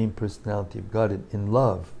the Supreme Personality of Godhead in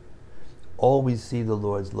love always see the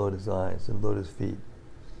Lord's lotus eyes and lotus feet,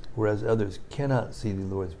 whereas others cannot see the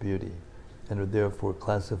Lord's beauty and are therefore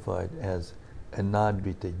classified as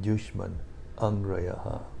anadvita yushman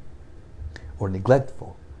angrayaha, or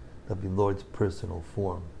neglectful of the Lord's personal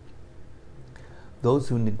form. Those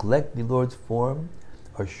who neglect the Lord's form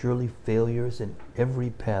are surely failures in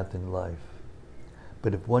every path in life.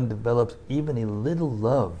 But if one develops even a little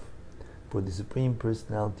love for the Supreme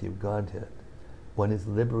Personality of Godhead, one is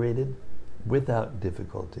liberated without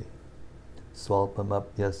difficulty.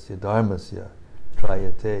 Swalpamapyasya dharmasya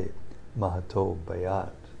trayate mahato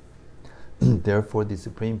bayat. Therefore the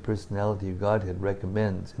Supreme Personality of Godhead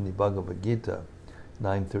recommends in the Bhagavad Gita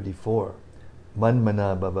 9:34,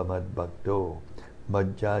 Manmana bhavamad bhakto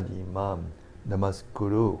majjaji mam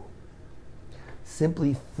namaskuru.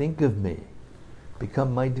 Simply think of me,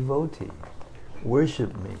 become my devotee,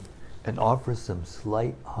 worship me, and offer some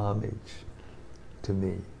slight homage to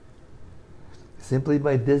me. Simply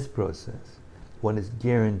by this process, one is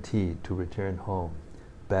guaranteed to return home,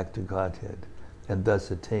 back to Godhead, and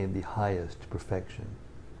thus attain the highest perfection.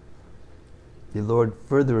 The Lord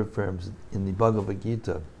further affirms in the Bhagavad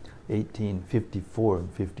Gita 18:54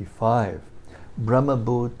 and 55, Brahma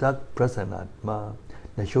bhutak prasanatma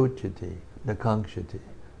nashochati nakankshati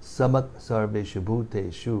samak sarveshu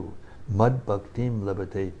bhuteshu mad bhaktim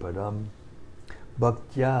labate param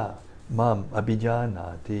bhaktya mam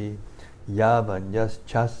abhijanati yavan yas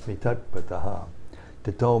chasmi tatpataha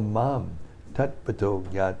tato mam tatpato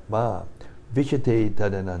gyatma vishate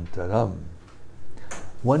tadanantaram.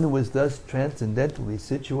 One who is thus transcendentally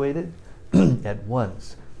situated at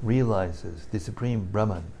once realizes the Supreme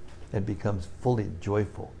Brahman and becomes fully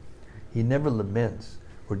joyful. He never laments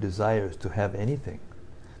or desires to have anything.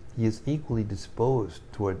 He is equally disposed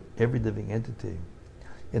toward every living entity.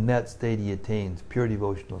 In that state he attains pure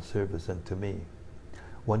devotional service unto me.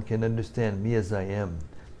 One can understand me as I am,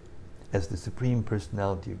 as the Supreme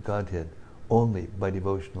Personality of Godhead, only by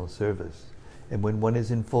devotional service. And when one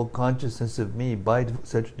is in full consciousness of me by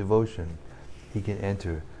such devotion, he can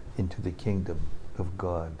enter into the kingdom of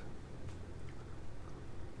God.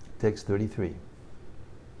 Text 33.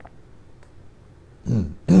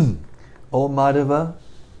 O Madhava,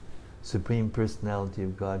 Supreme Personality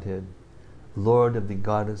of Godhead, Lord of the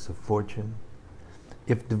Goddess of Fortune,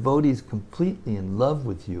 if devotees completely in love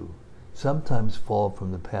with you sometimes fall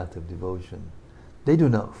from the path of devotion, they do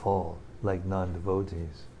not fall like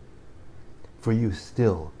non-devotees, for you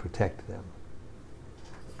still protect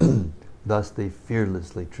them. Thus they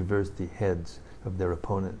fearlessly traverse the heads of their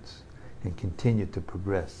opponents and continue to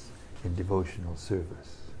progress in devotional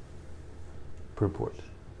service. Purport.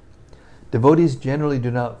 Devotees generally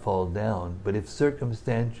do not fall down, but if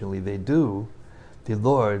circumstantially they do, the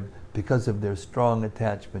Lord, because of their strong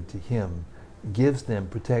attachment to Him, gives them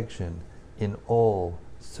protection in all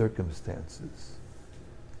circumstances.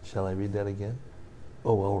 Shall I read that again?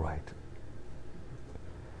 Oh, all right.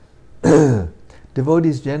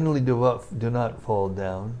 Devotees generally do not fall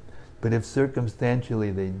down, but if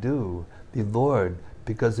circumstantially they do, the Lord,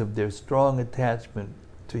 because of their strong attachment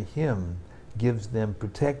to Him, gives them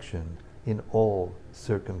protection in all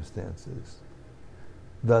circumstances.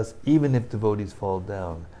 Thus, even if devotees fall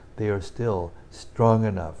down, they are still strong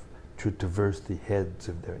enough to traverse the heads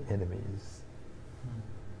of their enemies.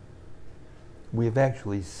 We have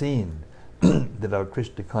actually seen that our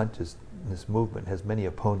Krishna consciousness movement has many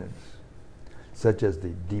opponents, such as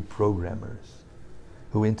the deprogrammers,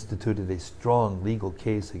 who instituted a strong legal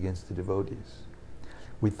case against the devotees.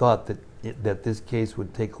 We thought that this case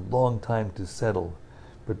would take a long time to settle,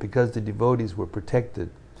 but because the devotees were protected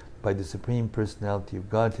by the Supreme Personality of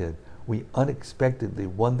Godhead, we unexpectedly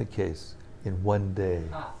won the case in one day.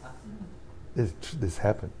 This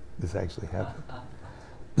happened. This actually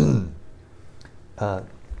happened.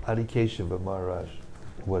 Adikeshava Maharaj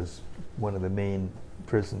was one of the main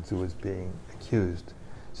persons who was being accused,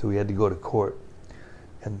 so he had to go to court.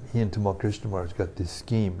 And he and Tamal Krishna Maharaj got this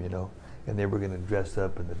scheme, and they were going to dress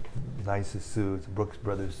up in the nicest suits, Brooks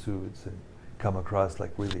Brothers suits, and come across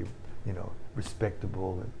like really,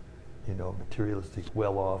 respectable and, materialistic,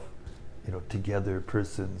 well-off, together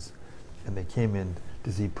persons. And they came in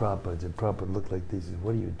to see Prabhupada, and Prabhupada looked like this. He said,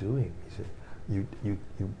 "What are you doing?" He said, you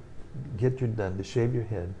get your danda, shave your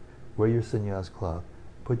head, wear your sannyas cloth,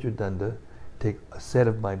 put your danda, take a set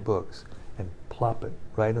of my books, and plop it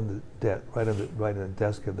right on the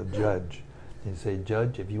desk of the judge. And you say,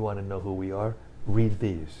 "Judge, if you want to know who we are, read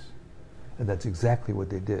these." And that's exactly what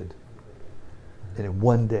they did. And in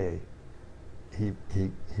one day, he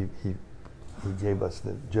gave us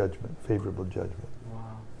the judgment, favorable judgment.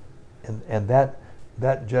 Wow. And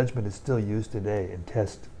that judgment is still used today in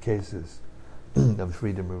test cases of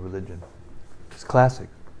freedom of religion. It's classic.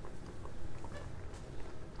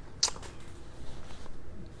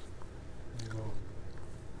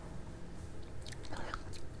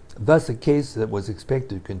 Thus, a case that was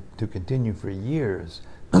expected to continue for years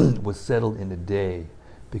was settled in a day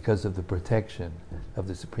because of the protection of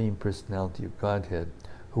the Supreme Personality of Godhead,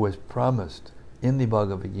 who has promised in the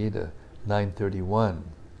Bhagavad Gita 9:31,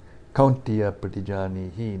 Kauntiya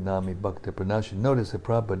pratijani hi nami bhakta pranasya. Notice that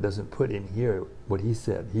Prabhupada doesn't put in here what he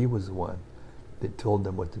said. He was the one that told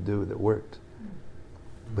them what to do that worked.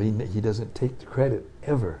 But he doesn't take the credit,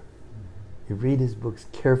 ever. You read his books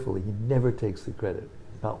carefully, he never takes the credit.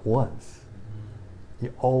 Not once. He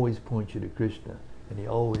always points you to Krishna, and he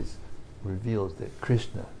always reveals that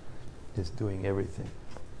Krishna is doing everything.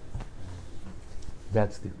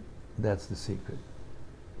 That's the secret.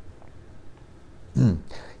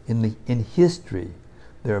 In history,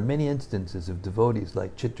 there are many instances of devotees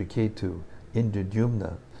like Chitraketu,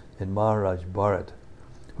 Indradyumna, and Maharaj Bharat,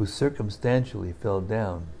 who circumstantially fell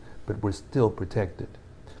down, but were still protected.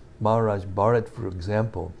 Maharaj Bharat, for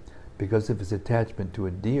example, because of his attachment to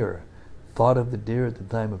a deer, thought of the deer at the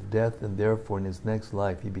time of death, and therefore in his next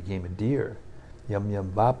life he became a deer. Yam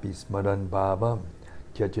yam vapi smaran bhavam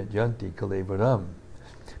jajanti kalevaram.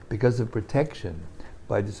 Because of protection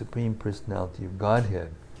by the Supreme Personality of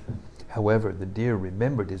Godhead. However, the deer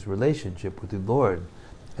remembered his relationship with the Lord,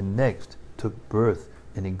 and next took birth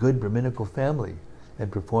in a good Brahminical family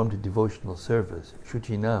and performed a devotional service.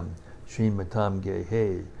 Shuchinam Srimatam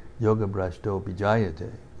Gehe Yoga Brashto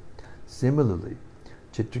Bijayate. Similarly,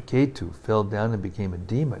 Chitraketu fell down and became a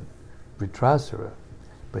demon, Vritrasura,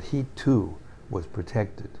 but he too was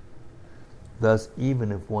protected. Thus,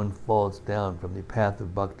 even if one falls down from the path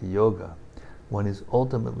of Bhakti Yoga, one is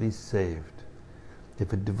ultimately saved.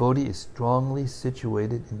 If a devotee is strongly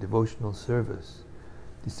situated in devotional service,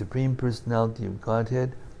 the Supreme Personality of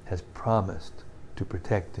Godhead has promised to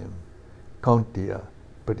protect him. Kauntiya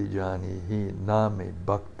pratijani hi name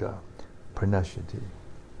bhakta pranashyati.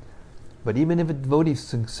 But even if a devotee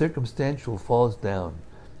circumstantial falls down,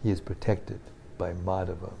 he is protected by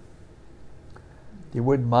Madhava. The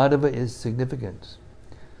word Madhava is significant.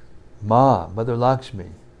 Ma, Mother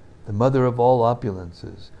Lakshmi, the mother of all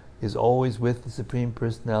opulences, is always with the Supreme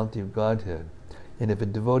Personality of Godhead. And if a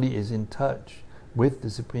devotee is in touch with the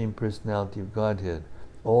Supreme Personality of Godhead,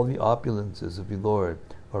 all the opulences of the Lord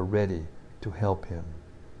are ready to help him.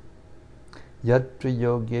 Yatra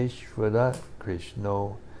Yogeshvara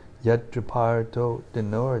Krishno Yatra Parto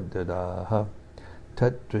Dinordadaha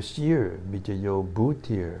Tatra Shir Vijayo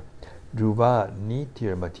Bhutir Dhruva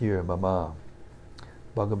Nitir Matir Mama.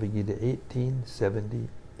 Bhagavad Gita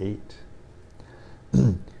 1878.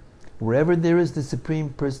 Wherever there is the Supreme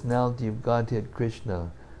Personality of Godhead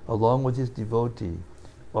Krishna, along with his devotee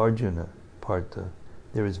Arjuna, Partha,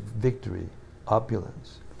 there is victory,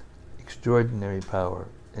 opulence, extraordinary power,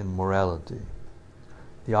 and morality.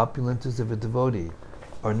 The opulences of a devotee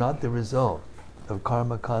are not the result of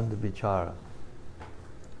karma kanda vichara.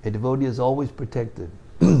 A devotee is always protected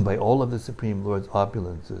by all of the Supreme Lord's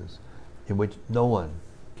opulences, in which no one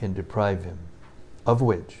can deprive him, of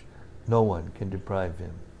which no one can deprive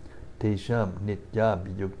him. Tesham nitya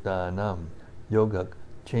biyuktanam yogak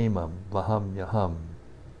chemam vaham yaham.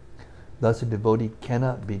 Thus a devotee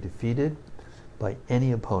cannot be defeated by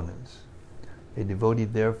any opponents. A devotee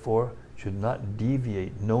therefore should not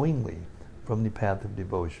deviate knowingly from the path of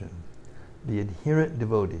devotion. The adherent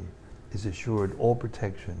devotee is assured all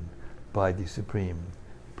protection by the Supreme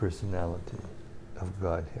Personality of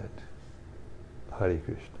Godhead. Hare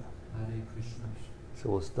Krishna. Hare Krishna. So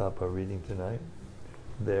we'll stop our reading tonight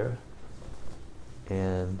there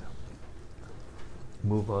and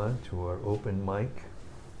move on to our open mic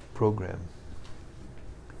program.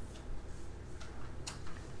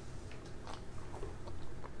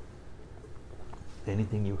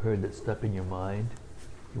 Anything you heard that's stuck in your mind,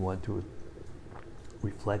 you want to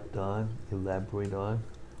reflect on, elaborate on,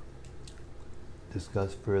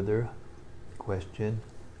 discuss further? Question?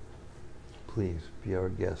 Please be our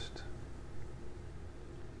guest.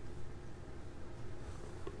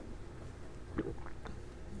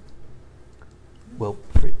 Well,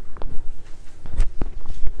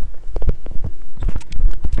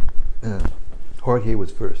 Jorge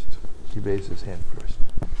was first. He raised his hand first.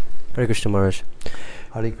 Hare Krishna Maharaj.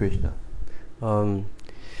 Hare Krishna.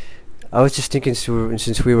 I was just thinking,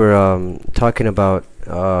 since we were talking about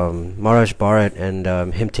Maharaj Bharat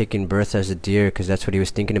and him taking birth as a deer, because that's what he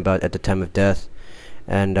was thinking about at the time of death.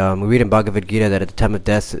 And we read in Bhagavad Gita that at the time of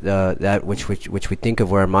death, that which we think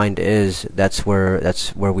of where our mind is, that's where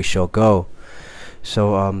we shall go.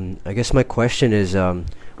 So I guess my question is,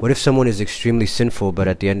 what if someone is extremely sinful, but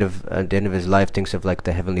at the end of his life thinks of like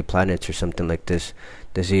the heavenly planets or something like this?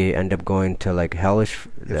 Does he end up going to like hellish?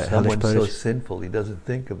 If someone's so sinful, he doesn't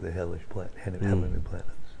think of the heavenly planets.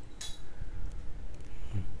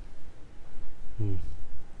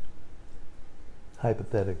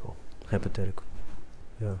 Hypothetical.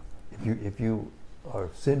 Yeah. If you are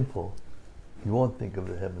sinful, you won't think of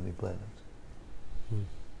the heavenly planets.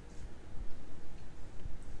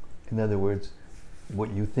 In other words,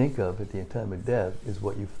 what you think of at the time of death is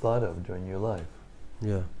what you've thought of during your life.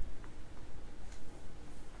 Yeah.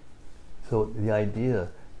 So the idea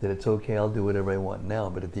that it's okay, I'll do whatever I want now,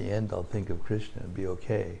 but at the end I'll think of Krishna and be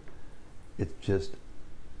okay, it's just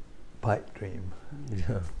pipe dream.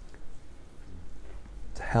 Yeah.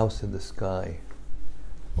 It's a house in the sky,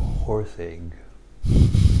 a horse egg.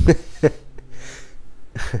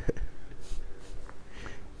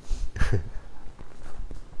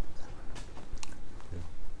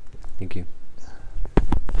 Thank you.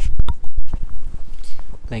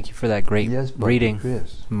 Thank you for that great reading,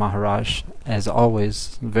 Chris. Maharaj. As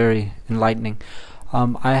always, very enlightening.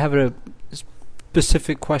 I have a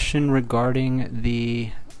specific question regarding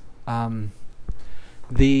the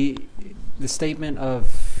statement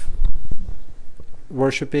of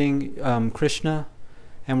worshiping Krishna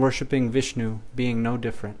and worshiping Vishnu being no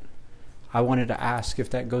different. I wanted to ask if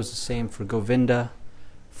that goes the same for Govinda,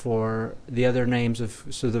 for the other names of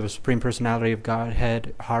the Supreme Personality of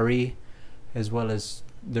Godhead, Hari, as well as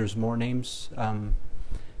there's more names,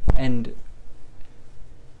 and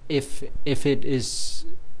if it is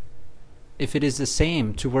the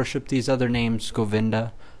same to worship these other names,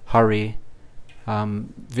 Govinda, Hari,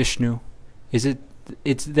 Vishnu,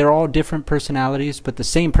 they're all different personalities, but the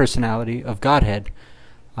same personality of Godhead.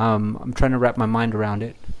 I'm trying to wrap my mind around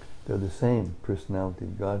it. They're the same personality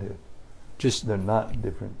of Godhead. They're not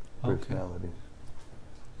different personalities.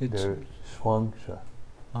 They're swangsha.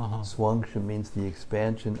 Swangsha means the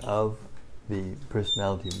expansion of the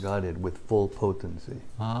personality of Godhead with full potency.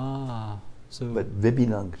 But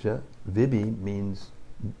vibhinangsha, vibhi means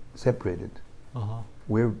separated.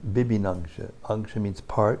 We're vibhinangsha. Angsha means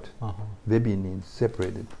part. Vibhi means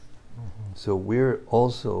separated. So we're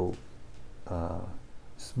also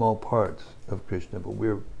small parts of Krishna, but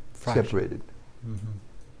we're separated.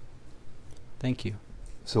 Thank you.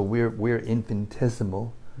 So we're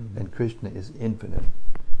infinitesimal, and Krishna is infinite.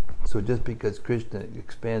 So just because Krishna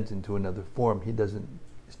expands into another form, he doesn't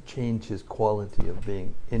change his quality of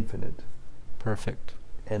being infinite. Perfect.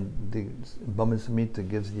 And the Bhama Samhita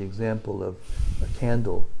gives the example of a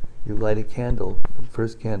candle. You light a candle, the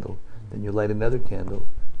first candle, then you light another candle,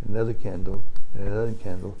 another candle, and another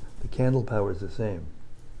candle. The candle power is the same.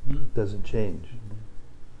 It doesn't change.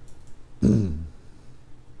 Thank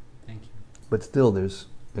you. But still there's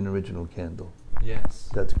an original candle. Yes.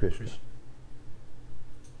 That's Krishna.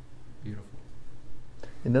 Beautiful.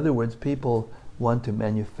 In other words, people want to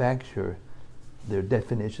manufacture their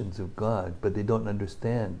definitions of God, but they don't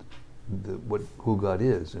understand who God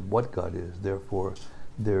is and what God is. Therefore,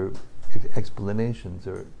 their explanations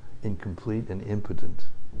are incomplete and impotent.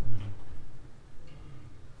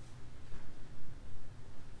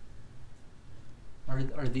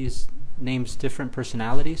 Are these names different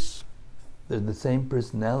personalities? They're the same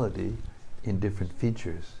personality in different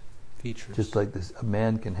features. Just like this, a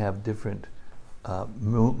man can have different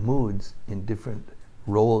moods in different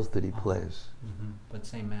roles that he plays. But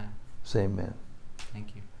same man. Same man.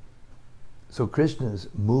 Thank you. So Krishna's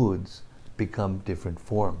moods become different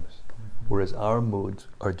forms, whereas our moods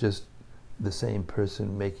are just the same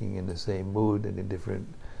person making in the same mood and in different,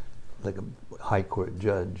 like a high court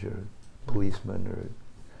judge or policeman or a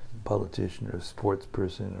politician or a sports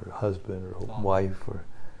person or a husband or a wife, or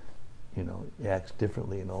he acts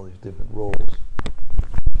differently in all these different roles.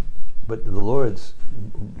 But the Lord's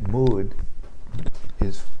mood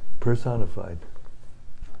is personified.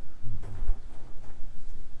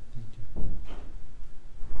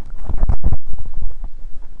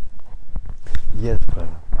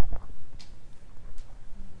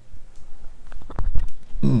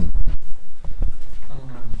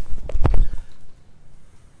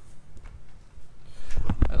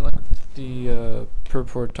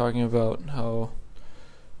 purport talking about how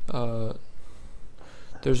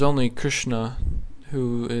there's only Krishna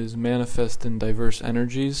who is manifest in diverse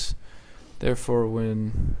energies. Therefore,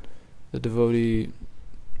 when the devotee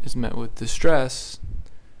is met with distress,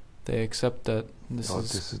 they accept that this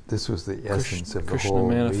was the essence of the Krishna whole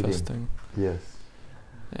manifesting. reading. Yes.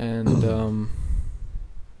 And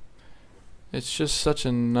it's just such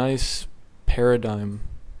a nice paradigm,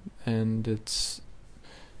 and it's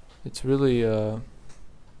really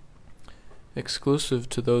exclusive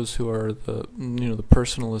to those who are the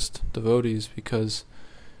personalist devotees, because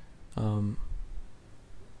the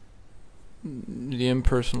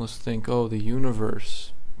impersonalists think, oh, the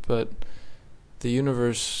universe, but the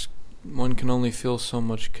universe, one can only feel so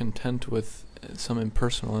much content with some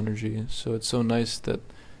impersonal energy. So it's so nice that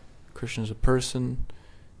Krishna is a person.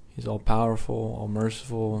 He's all powerful, all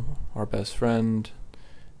merciful, our best friend,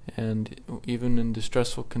 and even in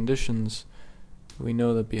distressful conditions, we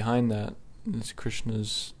know that behind that is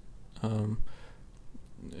Krishna's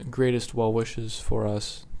greatest well wishes for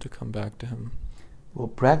us to come back to him. Well,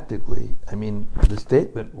 practically, I mean, the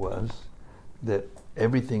statement was that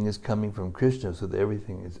everything is coming from Krishna, so that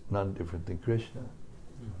everything is none different than Krishna.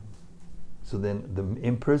 Mm-hmm. So then the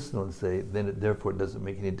impersonalists say, then it therefore doesn't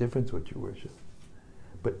make any difference what you worship.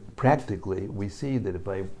 But practically, we see that if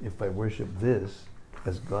I worship this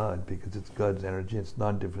as God, because it's God's energy, it's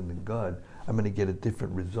not different than God, I'm going to get a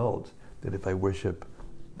different result than if I worship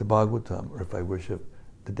the Bhagavatam, or if I worship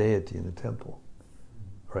the deity in the temple,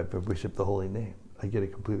 or if I worship the holy name. I get a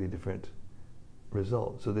completely different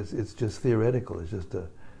result. So it's just theoretical. It's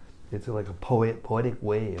like a poetic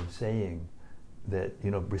way of saying that,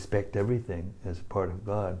 respect everything as a part of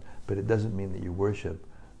God, but it doesn't mean that you worship,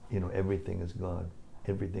 everything as God.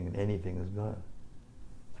 Everything and anything is God.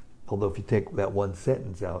 Although if you take that one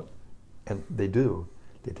sentence out, and they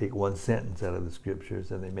take one sentence out of the scriptures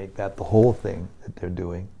and they make that the whole thing that they're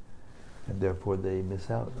doing, and therefore they miss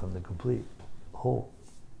out on the complete whole.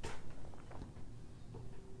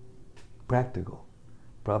 Practical.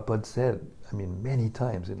 Prabhupada said, many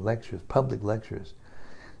times in lectures, public lectures,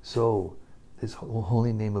 so this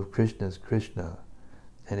holy name of Krishna is Krishna,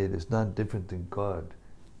 and it is not different than God.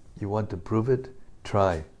 You want to prove it?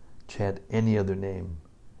 Try. Chant any other name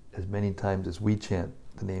as many times as we chant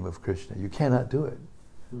the name of Krishna. You cannot do it.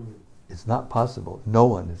 It's not possible. No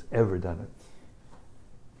one has ever done it.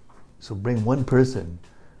 So bring one person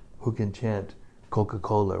who can chant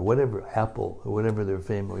Coca-Cola or whatever, Apple, or whatever they're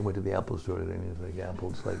famous. We went to the Apple store today, and it's like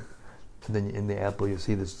Apple. It's like, and then in the Apple you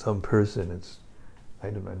see this some person.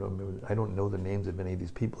 I don't know the names of any of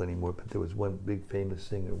these people anymore. But there was one big famous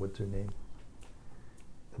singer. What's her name?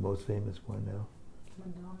 The most famous one now.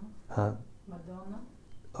 Madonna. Huh? Madonna.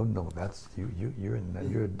 Oh no, that's you.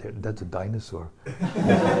 That's a dinosaur. The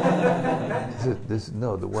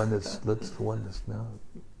one that's now.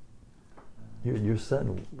 Your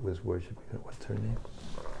son was worshiping her. What's her name?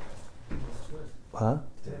 Huh?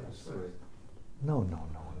 No.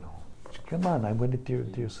 Come on, I went into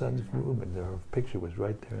your son's room and her picture was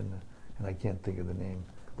right there and I can't think of the name,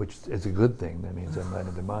 which is a good thing. That means I'm not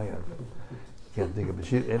into Maya. Can't think of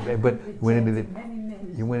it. But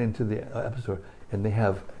you went into the App Store and they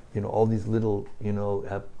have all these little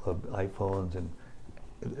iPhones and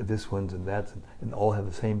this ones and that and all have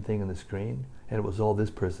the same thing on the screen, and it was all this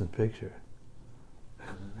person's picture.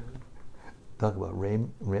 Talk about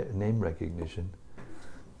name recognition.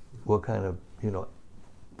 What kind of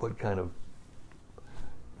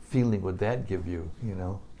feeling would that give you?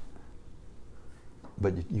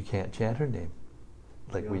 But you can't chant her name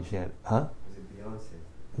like Beyonce. We chant, huh? Is it Beyonce?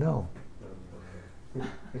 No. We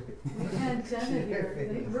can't chant it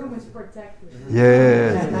here. The room is protected.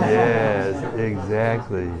 Yes,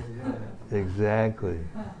 exactly.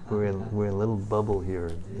 We're in a little bubble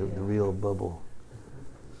here, the real bubble.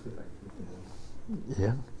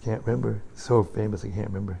 Yeah, can't remember. So famous, I can't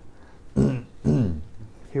remember.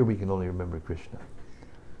 Here we can only remember Krishna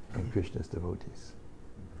and Krishna's devotees.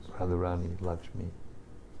 Radharani, Lakshmi,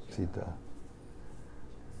 Sita.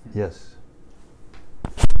 Yes.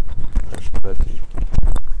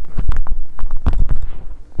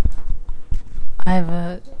 I have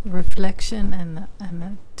a reflection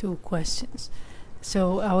and two questions.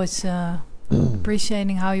 So I was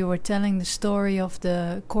appreciating how you were telling the story of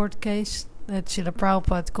the court case, that Srila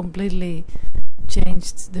Prabhupada completely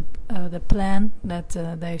changed the plan, that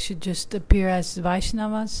they should just appear as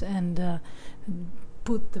Vaishnavas and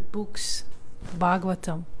put the books,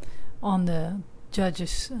 Bhagavatam, on the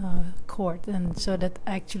judge's court, and so that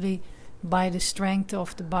actually by the strength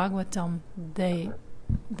of the Bhagavatam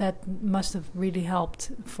that must have really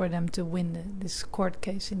helped for them to win this court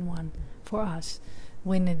case for us,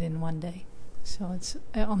 win it in one day. So it's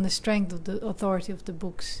on the strength of the authority of the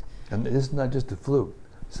books. And it's not just a fluke.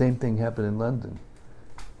 Same thing happened in London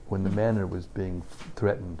when the manor was being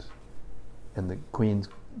threatened, and the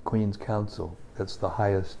Queen's Council, that's the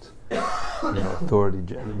highest authority,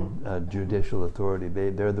 judicial authority.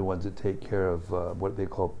 They're the ones that take care of what they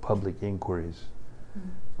call public inquiries.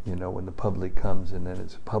 When the public comes, and then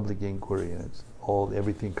it's a public inquiry, and it's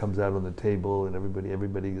everything comes out on the table, and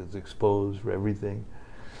everybody is exposed for everything.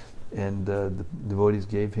 And the devotees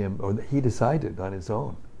gave him, or he decided on his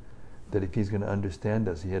own, that if he's going to understand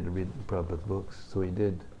us, he had to read Prabhupada's books. So he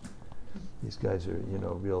did. These guys are,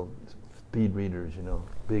 real speed readers,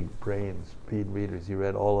 big brains, speed readers. He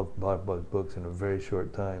read all of Prabhupada's books in a very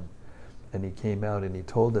short time. And he came out and he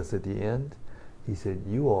told us at the end, he said,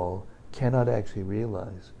 you all cannot actually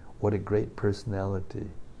realize what a great personality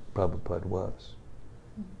Prabhupada was.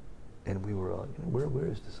 And we were all, we're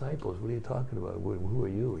his disciples. What are you talking about? Who are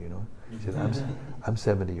you? He said, I'm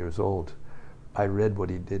 70 years old. I read what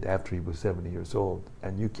he did after he was 70 years old,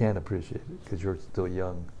 and you can't appreciate it because you're still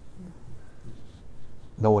young.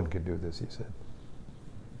 No one can do this, he said.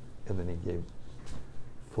 And then he gave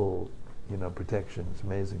full, protection. It's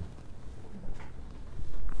amazing.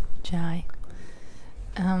 Jai.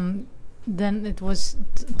 Then it was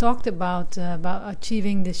talked about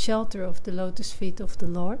achieving the shelter of the lotus feet of the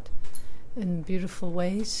Lord in beautiful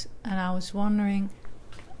ways, and I was wondering,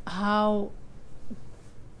 how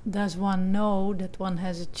does one know that one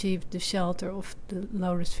has achieved the shelter of the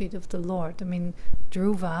lotus feet of the Lord? I mean,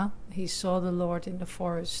 Dhruva, he saw the Lord in the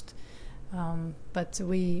forest, but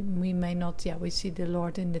we may not. We see the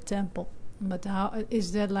Lord in the temple. But how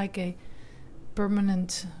is that like a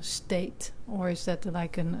permanent state, or is that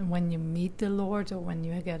like when you meet the Lord, or when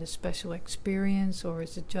you get a special experience, or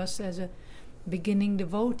is it just as a beginning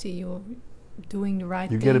devotee, you're doing the right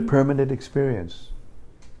thing? You get a permanent experience.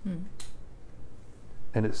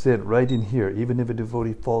 And it said right in here, even if a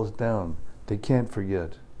devotee falls down, they can't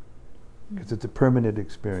forget, because it's a permanent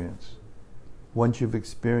experience. Once you've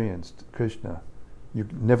experienced Krishna, you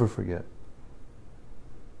never forget.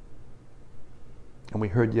 And we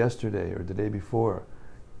heard yesterday or the day before,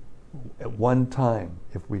 at one time,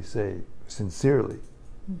 if we say sincerely,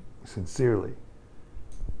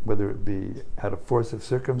 whether it be out of force of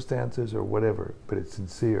circumstances or whatever, but it's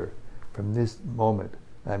sincere, from this moment,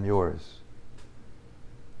 I'm yours.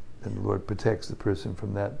 And the Lord protects the person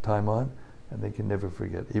from that time on, and they can never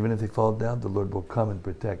forget. Even if they fall down, the Lord will come and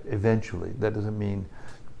protect eventually. That doesn't mean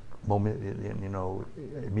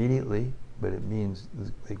immediately, but it means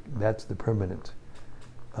that's the permanent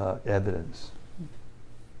evidence.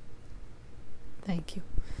 Thank you.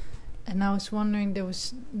 And I was wondering, there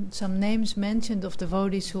was some names mentioned of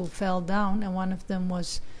devotees who fell down, and one of them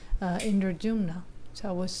was Indradyumna. So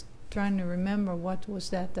I was trying to remember, what was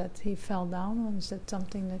that he fell down on? Is that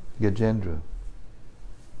something that... Gajendra.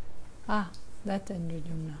 That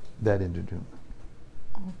Indradyumna. That Indradyumna.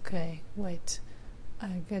 Okay, wait.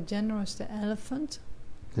 Gajendra was the elephant?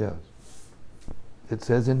 Yes. It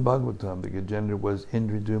says in Bhagavatam that Gajendra was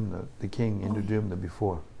Indradyumna, the king Indradyumna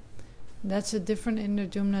before. That's a different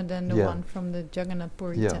Indradyumna than the one from the Jagannath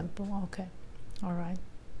Puri temple. Okay. All right.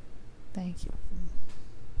 Thank you.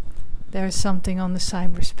 There's something on the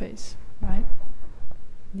cyberspace, right?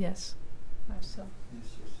 Yes. So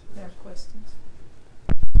there are questions.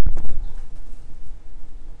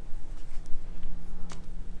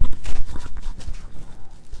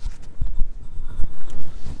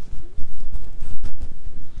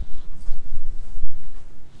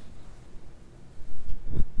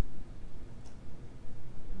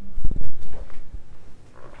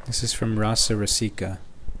 This is from Rasa Rasika.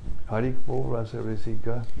 Hari Bol Rasa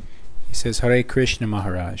Rasika. He says, Hare Krishna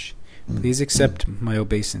Maharaj, please accept my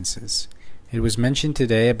obeisances. It was mentioned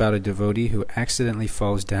today about a devotee who accidentally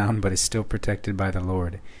falls down but is still protected by the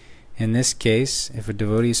Lord. In this case, if a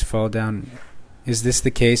devotee's fall down, is this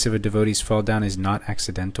the case if a devotee's fall down is not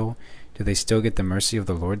accidental? Do they still get the mercy of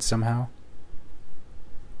the Lord somehow?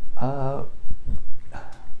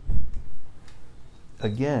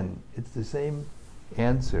 Again, it's the same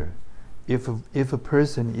answer. If a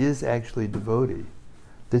person is actually a devotee,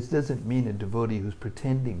 this doesn't mean a devotee who's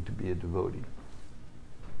pretending to be a devotee.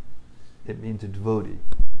 It means a devotee.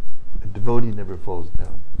 A devotee never falls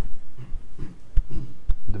down.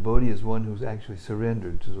 A devotee is one who's actually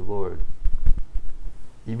surrendered to the Lord,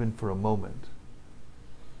 even for a moment.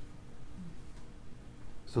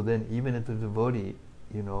 So then, even if a devotee,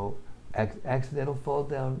 accidental fall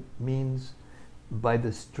down means by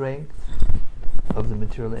the strength of the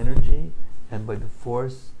material energy and by the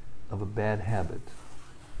force of a bad habit.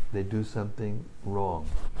 They do something wrong.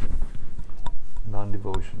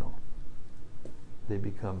 non-devotional. They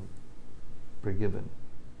become forgiven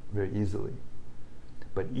very easily.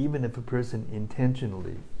 But even if a person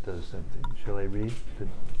intentionally does something, shall I read the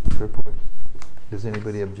purport? Does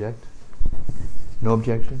anybody object? No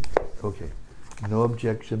objection? Okay. No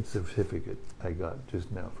objection certificate I got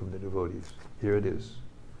just now from the devotees. Here it is.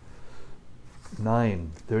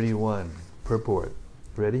 9:31 purport.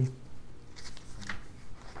 Ready?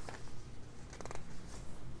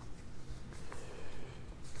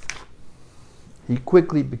 He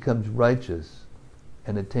quickly becomes righteous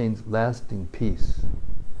and attains lasting peace.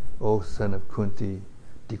 O son of Kunti,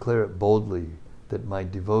 declare it boldly that my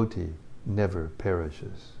devotee never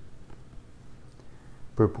perishes.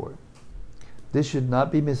 Purport. This should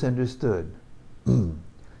not be misunderstood. In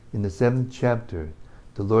the 7th chapter,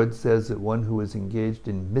 the Lord says that one who is engaged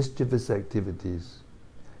in mischievous activities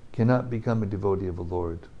cannot become a devotee of the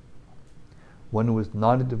Lord. One who is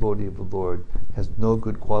not a devotee of the Lord has no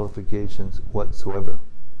good qualifications whatsoever.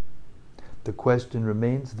 The question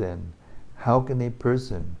remains then, how can a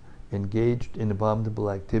person engaged in abominable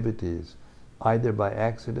activities, either by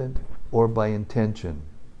accident or by intention,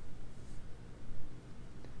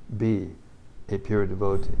 be a pure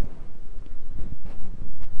devotee?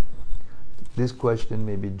 This question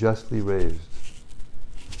may be justly raised.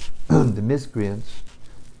 The miscreants,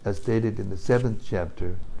 as stated in the 7th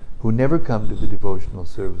chapter, who never come to the devotional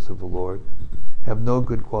service of the Lord, have no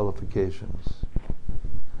good qualifications,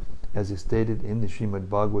 as is stated in the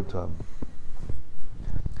Srimad-Bhagavatam.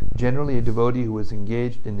 Generally, a devotee who is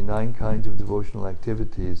engaged in the 9 kinds of devotional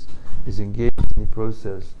activities is engaged in the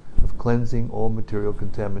process of cleansing all material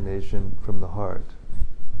contamination from the heart.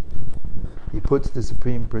 He puts the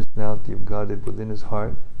Supreme Personality of Godhead within his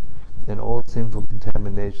heart, and all sinful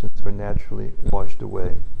contaminations are naturally washed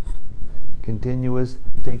away. Continuous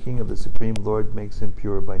thinking of the Supreme Lord makes him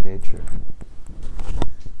pure by nature.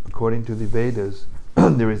 According to the Vedas,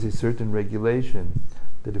 there is a certain regulation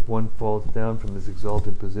that if one falls down from his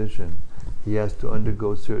exalted position, he has to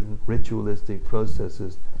undergo certain ritualistic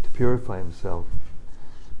processes to purify himself.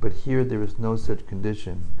 But here there is no such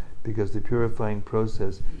condition, because the purifying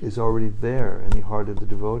process is already there in the heart of the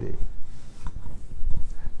devotee.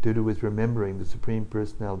 Due to his remembering the Supreme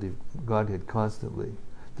Personality of Godhead constantly.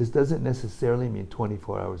 This doesn't necessarily mean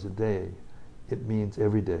 24 hours a day. It means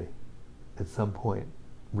every day, at some point,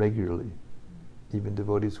 regularly. Even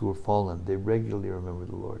devotees who are fallen, they regularly remember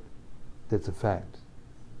the Lord. That's a fact.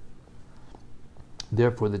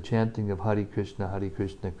 Therefore, the chanting of Hare Krishna,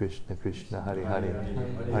 Krishna Krishna, Hare Hare,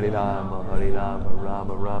 Hare Rama,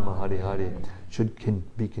 Rama Rama, Hare Hare, should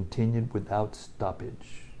be continued without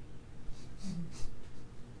stoppage.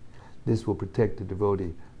 This will protect the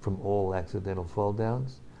devotee from all accidental fall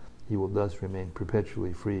downs. He will thus remain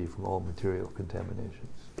perpetually free from all material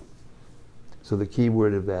contaminations. So the key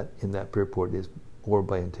word of that in that purport is or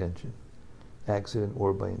by intention. Accident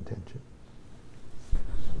or by intention.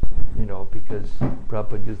 You know, because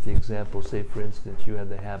Prabhupada used the example, say for instance you had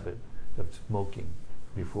the habit of smoking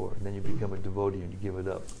before, and then you become a devotee and you give it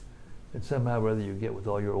up. And somehow or other you get with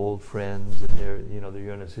all your old friends, and you're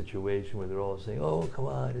in a situation where they're all saying, oh, come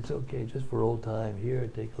on, it's okay, just for old time, here,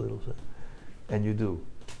 take a little, and you do.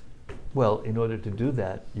 Well, in order to do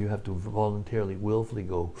that, you have to voluntarily, willfully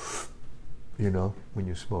go, when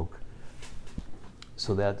you smoke.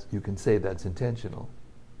 So that you can say that's intentional,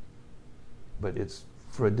 but it's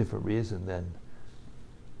for a different reason than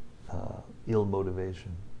ill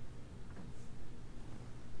motivation.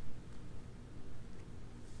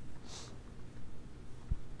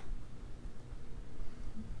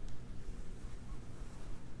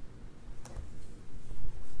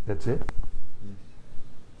 That's it?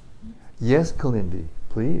 Yes, Kalindi,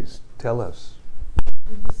 please tell us.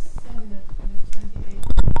 It was said in the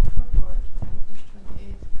 28th report, verse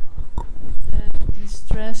 28, that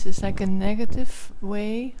distress is like a negative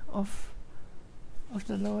way of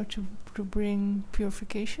the Lord to bring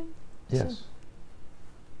purification? Yes.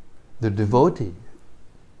 The devotee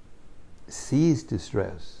sees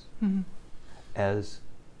distress as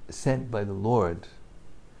sent by the Lord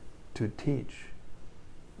to teach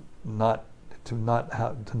not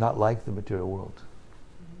like the material world.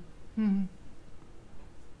 Mm-hmm.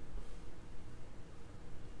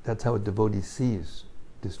 That's how a devotee sees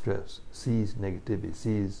distress, sees negativity,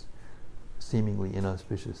 sees seemingly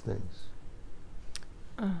inauspicious things.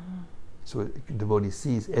 So a devotee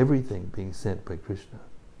sees everything being sent by Krishna.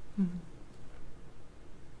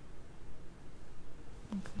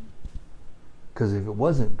 Because if it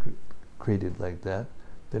wasn't created like that,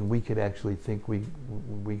 then we could actually think we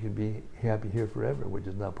could be happy here forever, which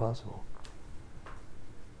is not possible.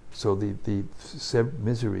 So the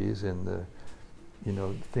miseries and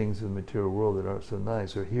things in the material world that aren't so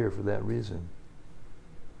nice are here for that reason.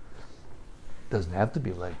 Doesn't have to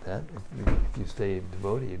be like that. If you stay a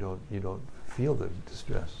devotee, you don't feel the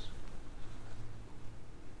distress.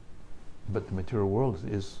 But the material world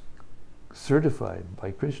is certified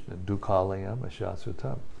by Krishna, dukhalayam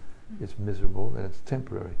ashasvatam. It's miserable and it's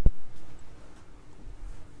temporary.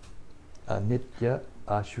 Anitya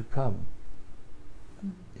ashukam.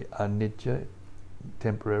 Anitya,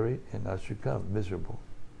 temporary, and ashukam, miserable.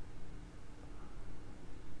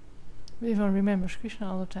 If one remembers Krishna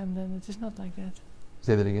all the time, then it is not like that.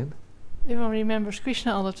 Say that again? If one remembers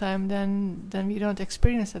Krishna all the time, then we don't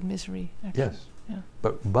experience that misery. Actually. Yes. Yeah.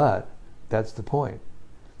 But that's the point.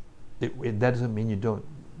 That doesn't mean you don't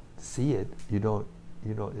see it. It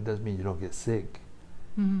doesn't mean you don't get sick.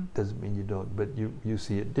 Mm-hmm. Doesn't mean you don't, but you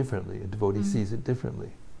see it differently. A devotee sees it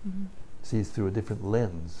differently. Mm-hmm. Sees through a different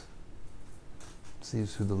lens.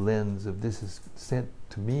 Sees through the lens of this is sent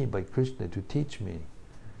to me by Krishna to teach me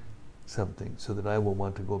something, so that I will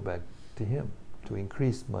want to go back to him, to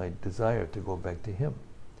increase my desire to go back to him.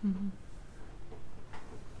 Mm-hmm.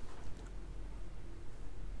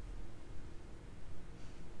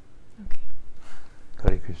 Okay.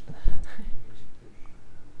 Hare Krishna.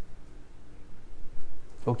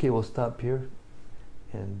 Okay, we'll stop here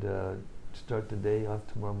and start the day off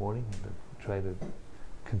tomorrow morning. I'm going to try to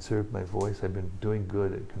conserve my voice. I've been doing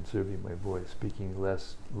good at conserving my voice, speaking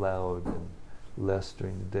less loud and less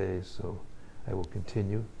during the day, so I will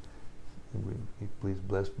continue. Please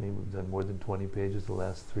bless me. We've done more than 20 pages the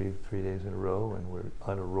last three days in a row, and we're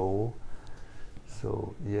on a roll.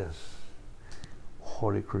 So yes,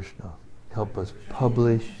 Hare Krishna, help us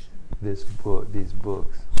publish these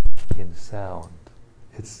books in sound.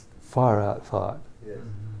 It's far out thought. Yes.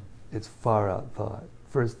 It's far out thought.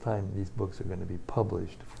 First time these books are going to be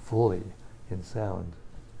published fully in sound.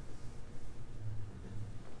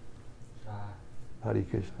 Hare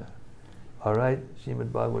Krishna. All right,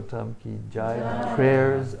 Srimad-Bhagavatam ki jai. Jai.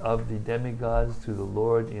 Prayers of the demigods to the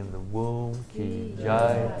Lord in the womb ki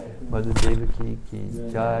jai. Mother Devaki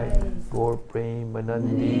ki jai. Gaur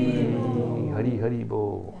Premanandi. Hari Hari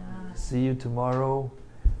Bo. See you tomorrow,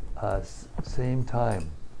 same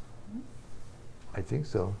time. I think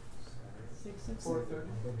so. 4:30.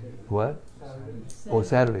 What? Oh,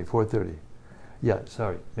 Saturday, 4:30. Yeah,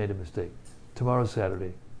 sorry, made a mistake. Tomorrow,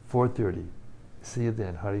 Saturday, 4:30. See you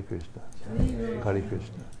then. Hare Krishna. Hare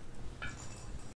Krishna.